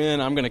won't know when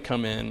I'm going to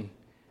come in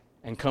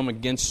and come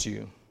against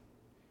you.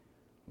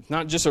 It's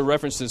not just a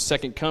reference to the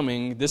second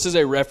coming. This is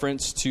a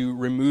reference to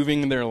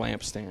removing their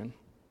lampstand.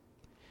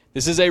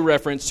 This is a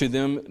reference to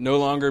them no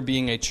longer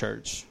being a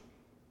church.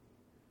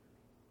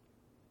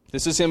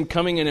 This is him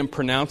coming in and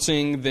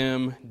pronouncing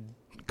them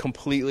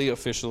completely,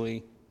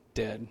 officially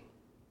dead.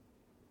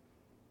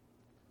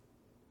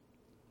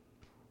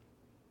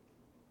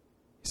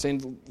 He's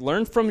saying,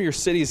 learn from your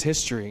city's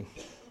history.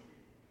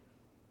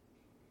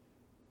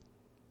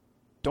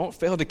 Don't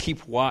fail to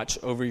keep watch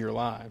over your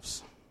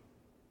lives.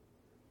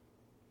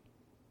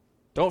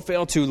 Don't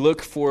fail to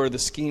look for the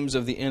schemes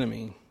of the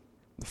enemy,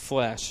 the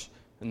flesh,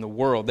 and the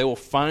world. They will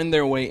find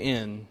their way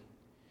in.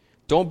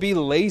 Don't be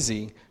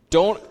lazy.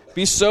 Don't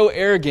be so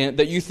arrogant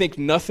that you think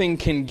nothing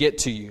can get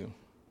to you.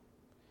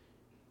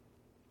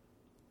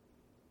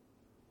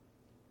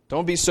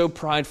 Don't be so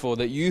prideful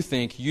that you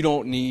think you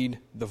don't need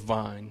the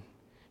vine,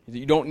 that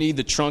you don't need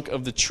the trunk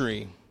of the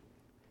tree.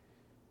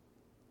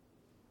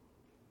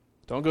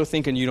 Don't go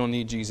thinking you don't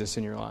need Jesus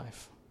in your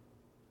life.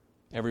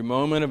 Every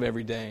moment of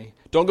every day.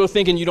 Don't go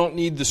thinking you don't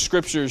need the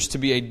Scriptures to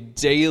be a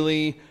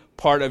daily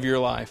part of your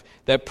life.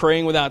 That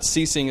praying without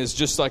ceasing is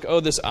just like, oh,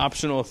 this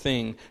optional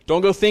thing.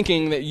 Don't go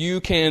thinking that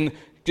you can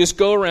just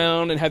go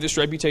around and have this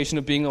reputation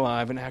of being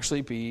alive and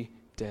actually be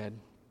dead.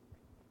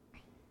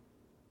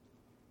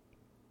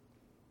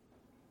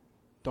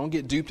 Don't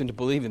get duped into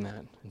believing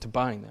that, into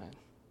buying that.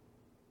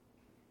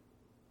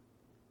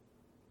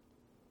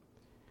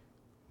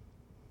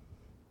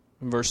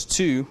 In verse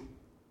 2,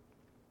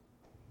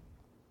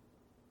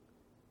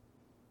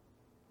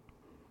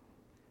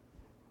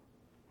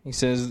 he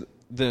says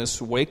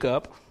this, wake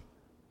up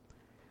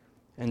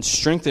and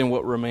strengthen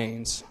what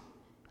remains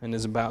and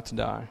is about to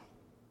die.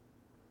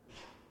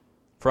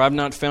 For I have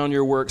not found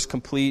your works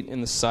complete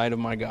in the sight of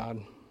my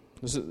God.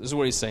 This is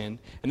what he's saying.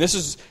 And this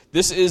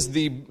is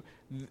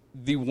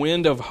the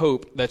wind of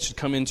hope that should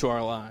come into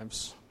our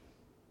lives.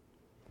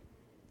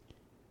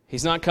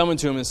 He's not coming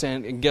to him and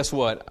saying, and guess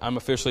what? I'm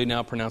officially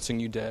now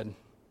pronouncing you dead.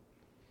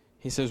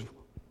 He says,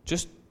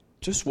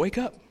 just wake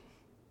up.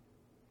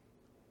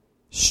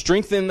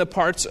 Strengthen the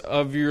parts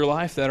of your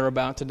life that are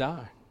about to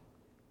die.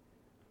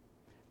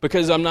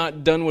 Because I'm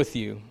not done with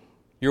you.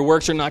 Your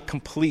works are not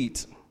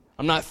complete.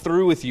 I'm not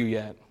through with you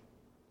yet.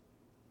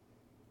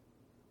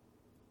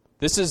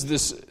 This is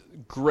this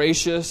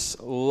gracious,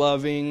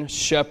 loving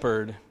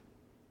shepherd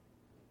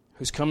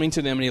who's coming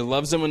to them, and he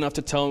loves them enough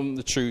to tell them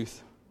the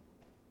truth,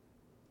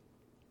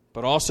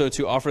 but also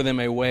to offer them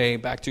a way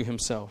back to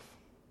himself.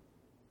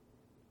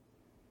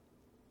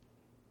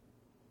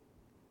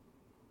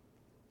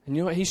 And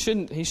you know what? He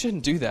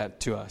shouldn't do that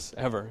to us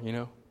ever, you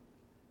know?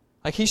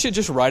 Like, he should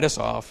just write us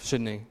off,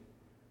 shouldn't he?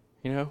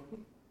 You know?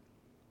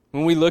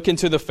 When we look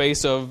into the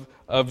face of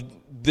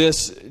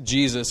this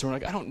Jesus, we're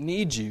like, I don't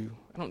need you.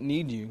 I don't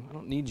need you. I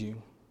don't need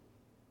you.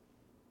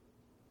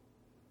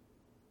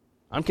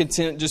 I'm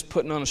content just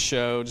putting on a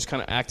show, just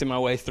kind of acting my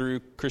way through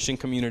Christian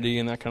community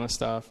and that kind of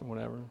stuff and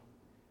whatever.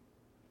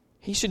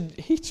 He should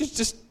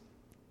just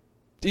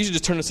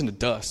turn us into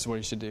dust, is what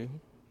he should do.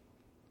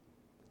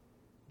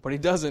 But he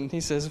doesn't.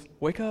 He says,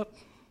 wake up.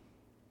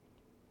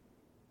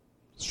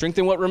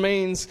 Strengthen what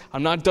remains.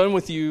 I'm not done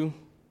with you.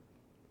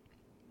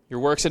 Your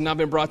works have not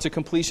been brought to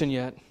completion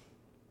yet.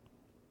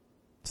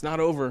 It's not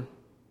over.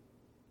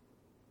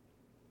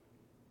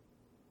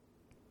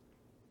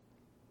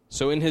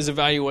 So in his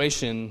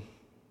evaluation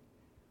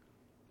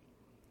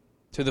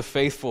to the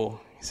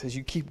faithful, he says,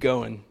 you keep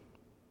going.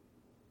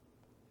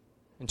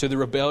 And to the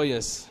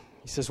rebellious,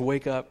 he says,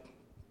 wake up.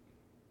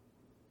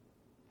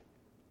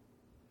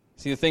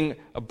 See, the thing,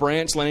 a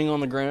branch laying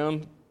on the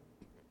ground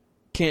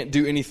can't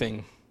do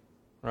anything,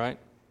 right?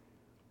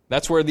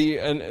 That's where the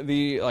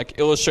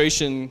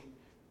illustration,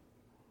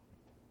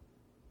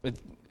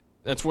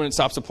 that's when it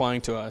stops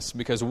applying to us,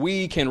 because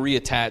we can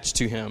reattach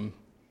to him.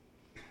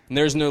 And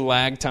there's no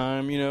lag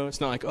time, you know.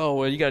 It's not like, oh,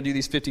 well, you got to do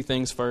these 50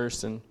 things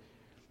first, and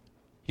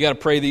you got to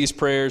pray these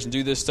prayers and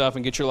do this stuff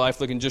and get your life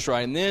looking just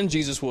right, and then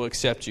Jesus will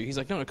accept you. He's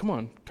like, no, come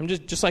on. Come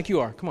just like you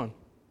are. Come on.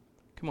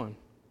 Come on.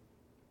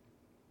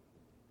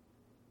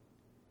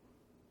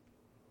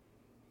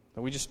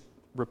 And we just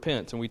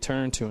repent and we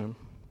turn to him.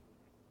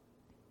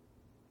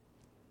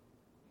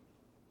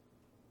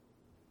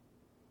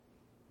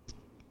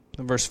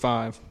 In verse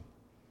 5.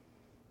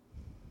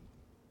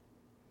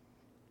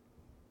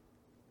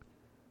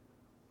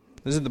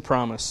 This is the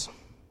promise.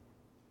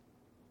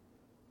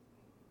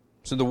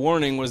 So the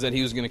warning was that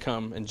he was going to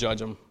come and judge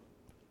them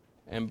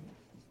and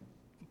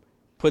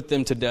put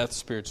them to death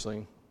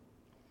spiritually.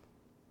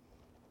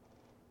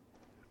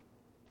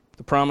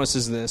 The promise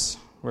is this,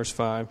 verse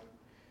 5.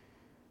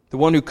 The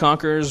one who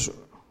conquers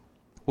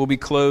will be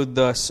clothed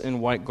thus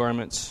in white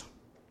garments.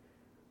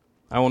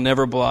 I will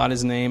never blot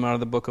his name out of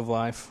the book of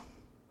life.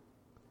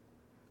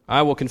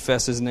 I will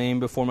confess his name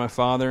before my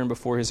Father and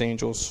before his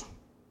angels.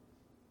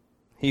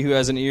 He who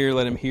has an ear,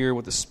 let him hear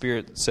what the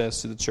Spirit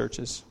says to the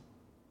churches.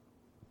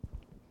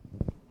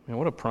 Man,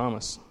 what a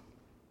promise.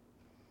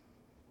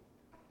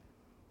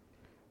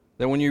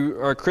 That when you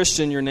are a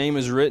Christian, your name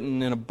is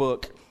written in a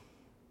book.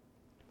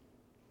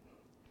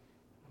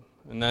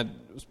 And that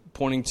was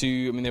pointing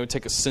to, they would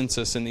take a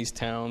census in these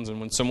towns,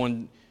 and when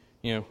someone,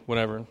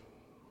 whatever,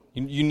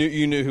 you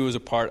knew who was a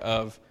part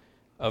of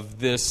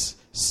this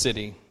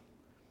city.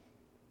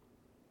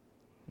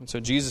 And so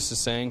Jesus is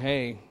saying,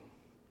 hey,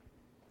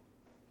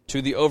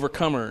 to the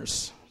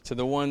overcomers, to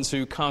the ones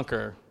who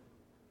conquer,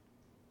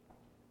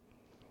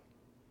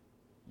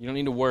 you don't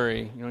need to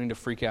worry. You don't need to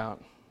freak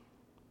out.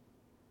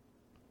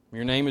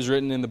 Your name is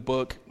written in the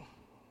book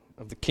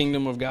of the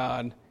kingdom of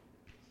God.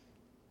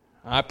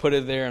 I put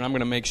it there, and I'm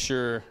going to make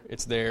sure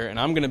it's there, and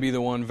I'm going to be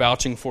the one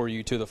vouching for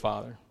you to the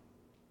Father.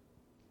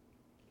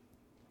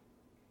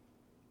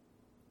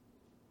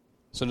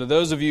 So to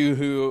those of you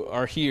who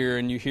are here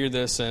and you hear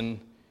this and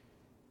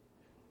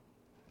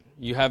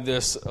you have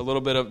this, a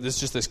little bit of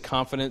this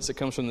confidence that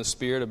comes from the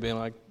Spirit of being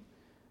like,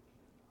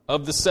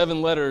 of the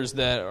 7 letters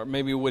that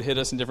maybe would hit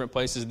us in different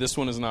places, this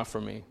one is not for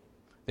me.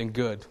 Then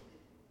good.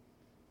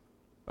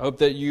 I hope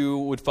that you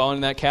would fall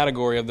in that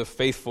category of the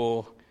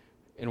faithful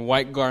in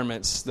white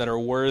garments that are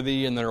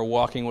worthy and that are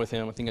walking with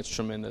Him. I think it's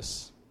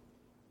tremendous.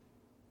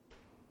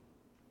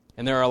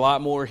 And there are a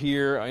lot more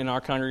here in our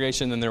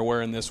congregation than there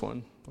were in this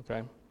one.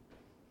 Okay?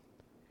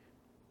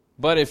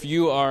 But if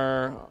you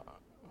are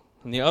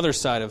on the other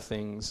side of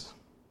things,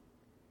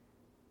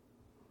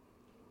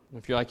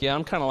 if you're like, yeah,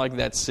 I'm kind of like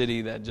that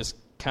city that just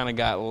kind of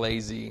got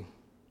lazy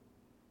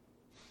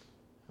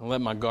and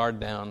let my guard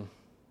down,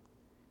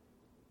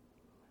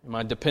 and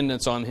my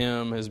dependence on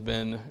Him has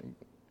been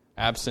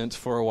absent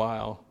for a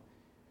while,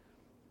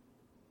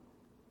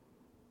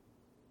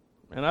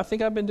 and I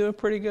think I've been doing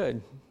pretty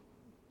good,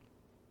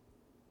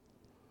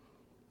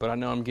 but I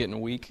know I'm getting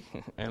weak,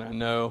 and I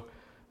know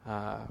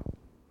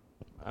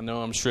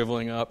I'm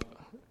shriveling up,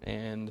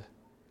 and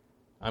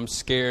I'm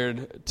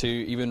scared to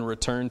even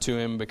return to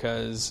Him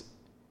because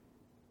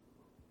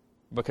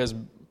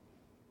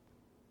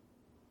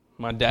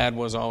my dad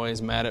was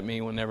always mad at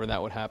me whenever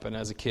that would happen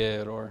as a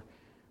kid, or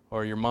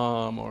your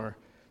mom, or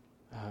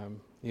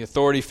the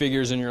authority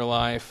figures in your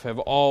life have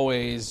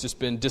always just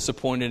been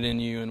disappointed in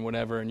you and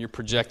whatever, and you're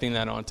projecting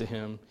that onto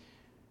Him.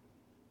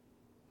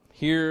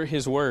 Hear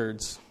His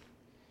words.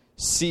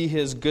 See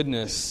His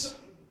goodness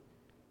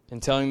in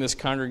telling this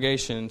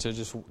congregation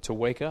to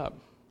wake up,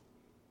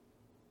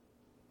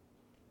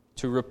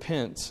 to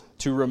repent,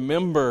 to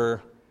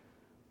remember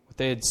what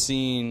they had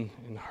seen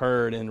and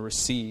heard and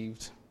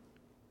received,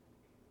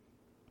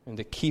 and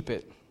to keep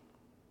it.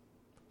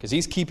 Because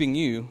He's keeping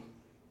you.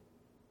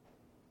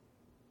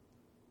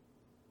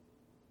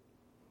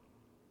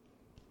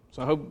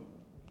 So I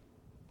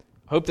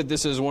hope that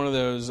this is one of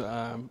those.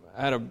 I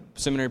had a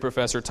seminary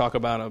professor talk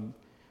about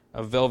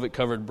a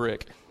velvet-covered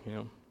brick.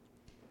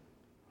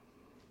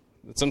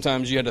 That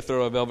sometimes you had to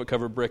throw a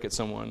velvet-covered brick at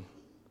someone,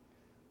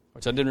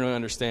 which I didn't really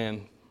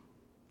understand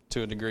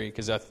to a degree,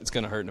 because it's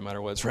going to hurt no matter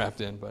what it's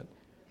wrapped in. But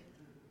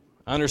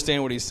I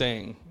understand what he's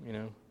saying,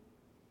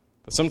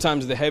 But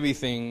sometimes the heavy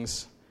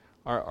things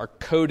are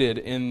coated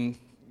in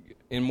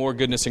more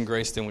goodness and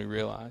grace than we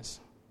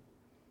realize.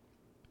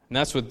 And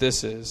that's what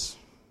this is.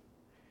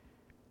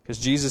 Because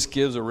Jesus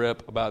gives a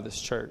rip about this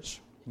church.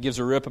 He gives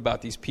a rip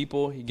about these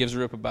people. He gives a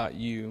rip about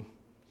you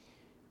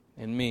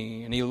and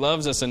me. And He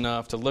loves us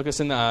enough to look us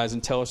in the eyes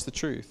and tell us the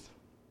truth.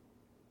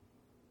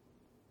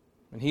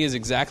 And He is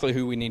exactly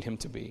who we need Him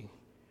to be.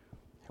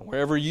 And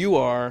wherever you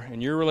are in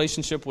your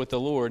relationship with the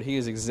Lord, He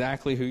is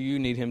exactly who you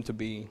need Him to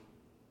be.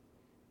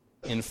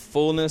 In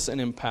fullness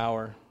and in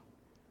power.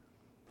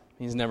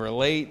 He's never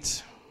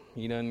late.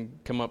 He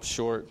doesn't come up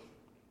short.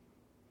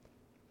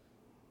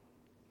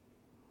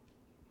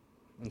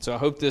 And so I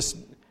hope this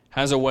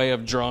has a way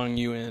of drawing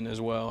you in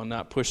as well and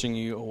not pushing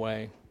you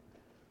away.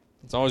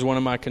 It's always one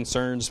of my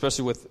concerns,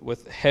 especially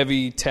with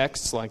heavy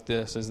texts like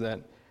this, is that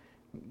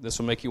this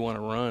will make you want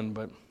to run,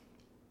 but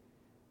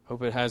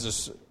hope it has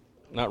us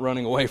not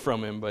running away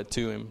from Him, but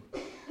to Him.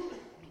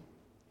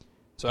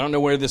 So I don't know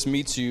where this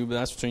meets you, but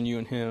that's between you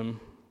and Him.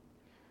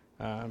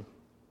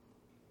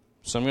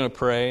 So I'm going to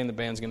pray, and the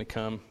band's going to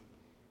come.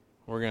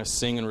 We're going to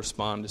sing and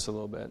respond just a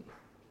little bit.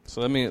 So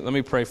let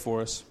me pray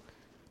for us.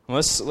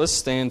 Let's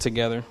stand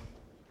together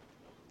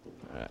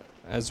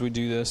as we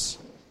do this.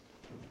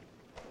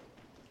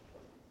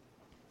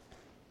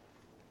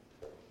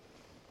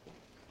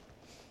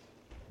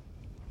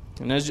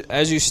 And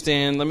as you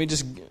stand, let me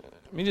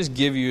just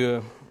give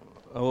you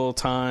a little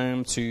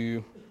time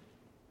to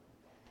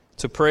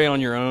pray on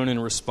your own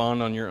and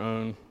respond on your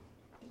own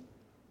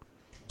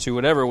to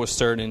whatever was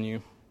stirred in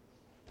you.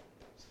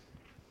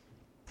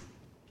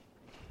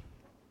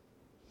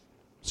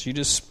 So you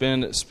just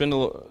spend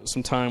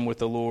some time with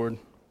the Lord.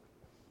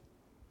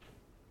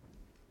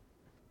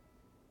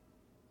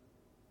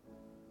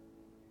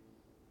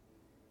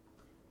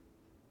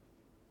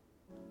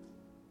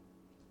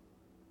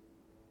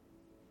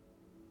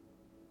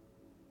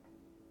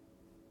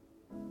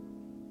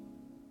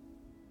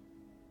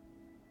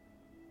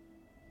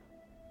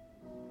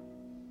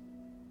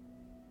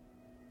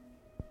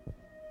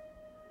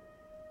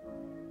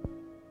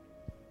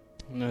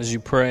 And as you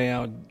pray, I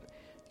would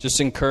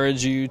just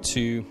encourage you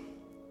to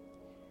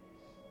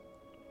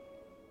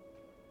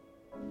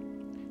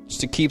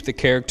keep the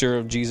character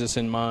of Jesus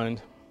in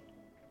mind.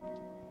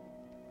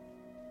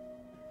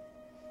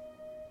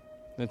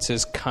 It's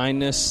His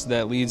kindness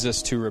that leads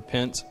us to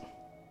repent.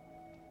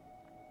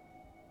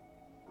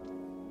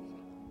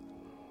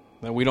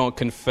 That we don't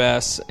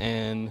confess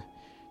and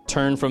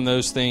turn from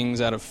those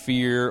things out of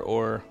fear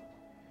or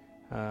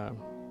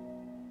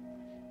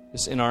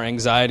just in our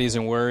anxieties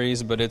and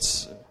worries, but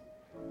it's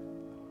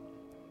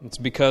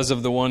because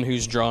of the one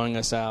who's drawing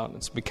us out.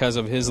 It's because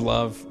of His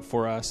love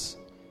for us.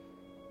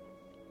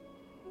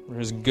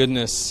 His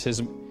goodness,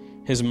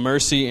 His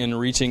mercy in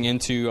reaching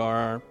into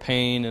our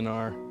pain and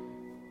our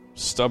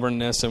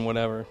stubbornness and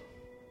whatever.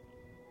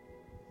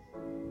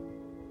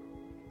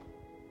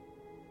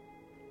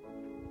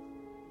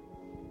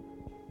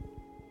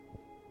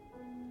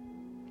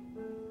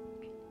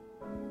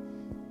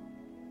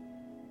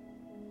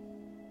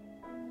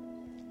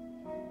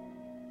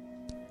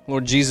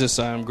 Lord Jesus,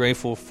 I'm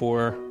grateful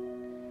for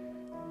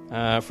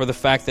the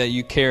fact that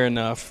you care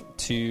enough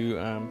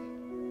to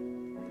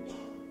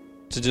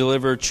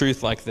deliver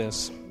truth like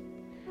this.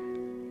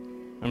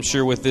 I'm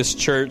sure with this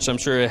church, I'm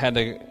sure it had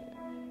to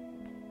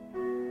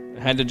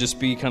just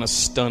be kind of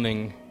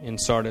stunning in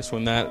Sardis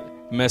when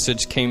that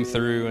message came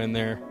through and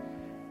their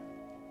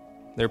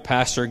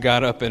pastor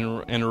got up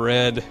and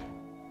read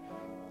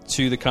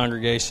to the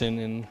congregation,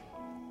 and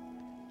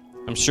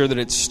I'm sure that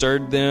it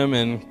stirred them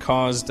and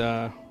caused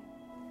a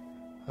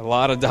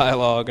lot of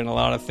dialogue and a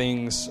lot of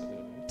things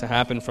to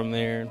happen from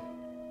there.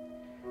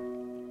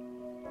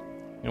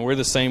 And we're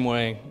the same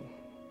way.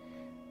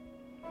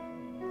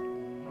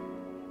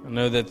 I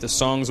know that the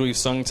songs we've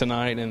sung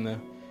tonight and the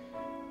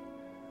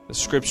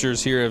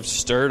scriptures here have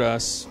stirred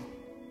us,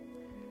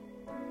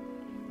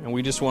 and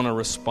we just want to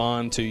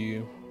respond to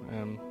you.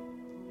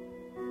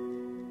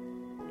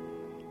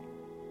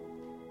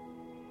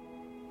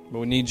 But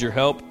we need your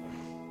help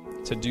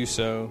to do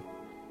so.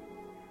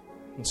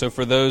 And so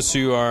for those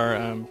who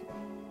are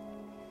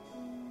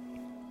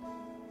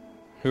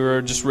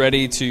just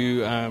ready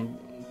to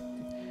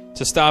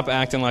stop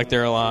acting like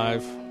they're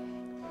alive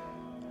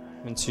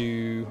and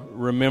to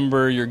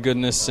remember your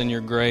goodness and your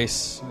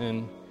grace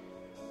and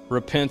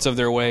repent of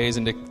their ways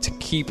and to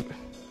keep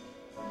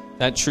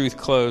that truth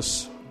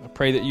close, I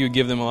pray that you would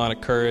give them a lot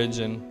of courage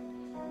and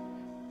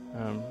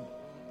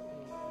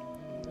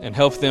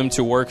help them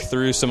to work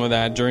through some of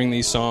that during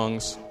these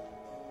songs.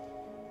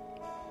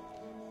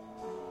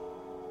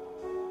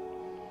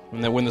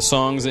 And that when the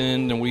songs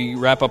end and we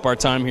wrap up our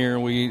time here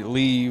and we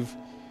leave,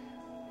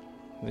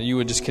 that you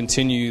would just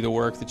continue the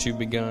work that you've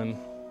begun.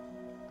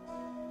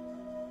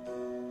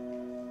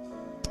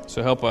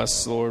 So help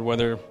us, Lord,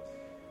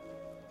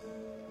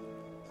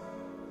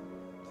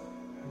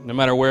 no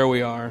matter where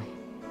we are,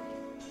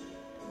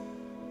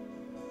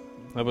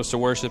 help us to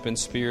worship in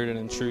spirit and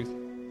in truth.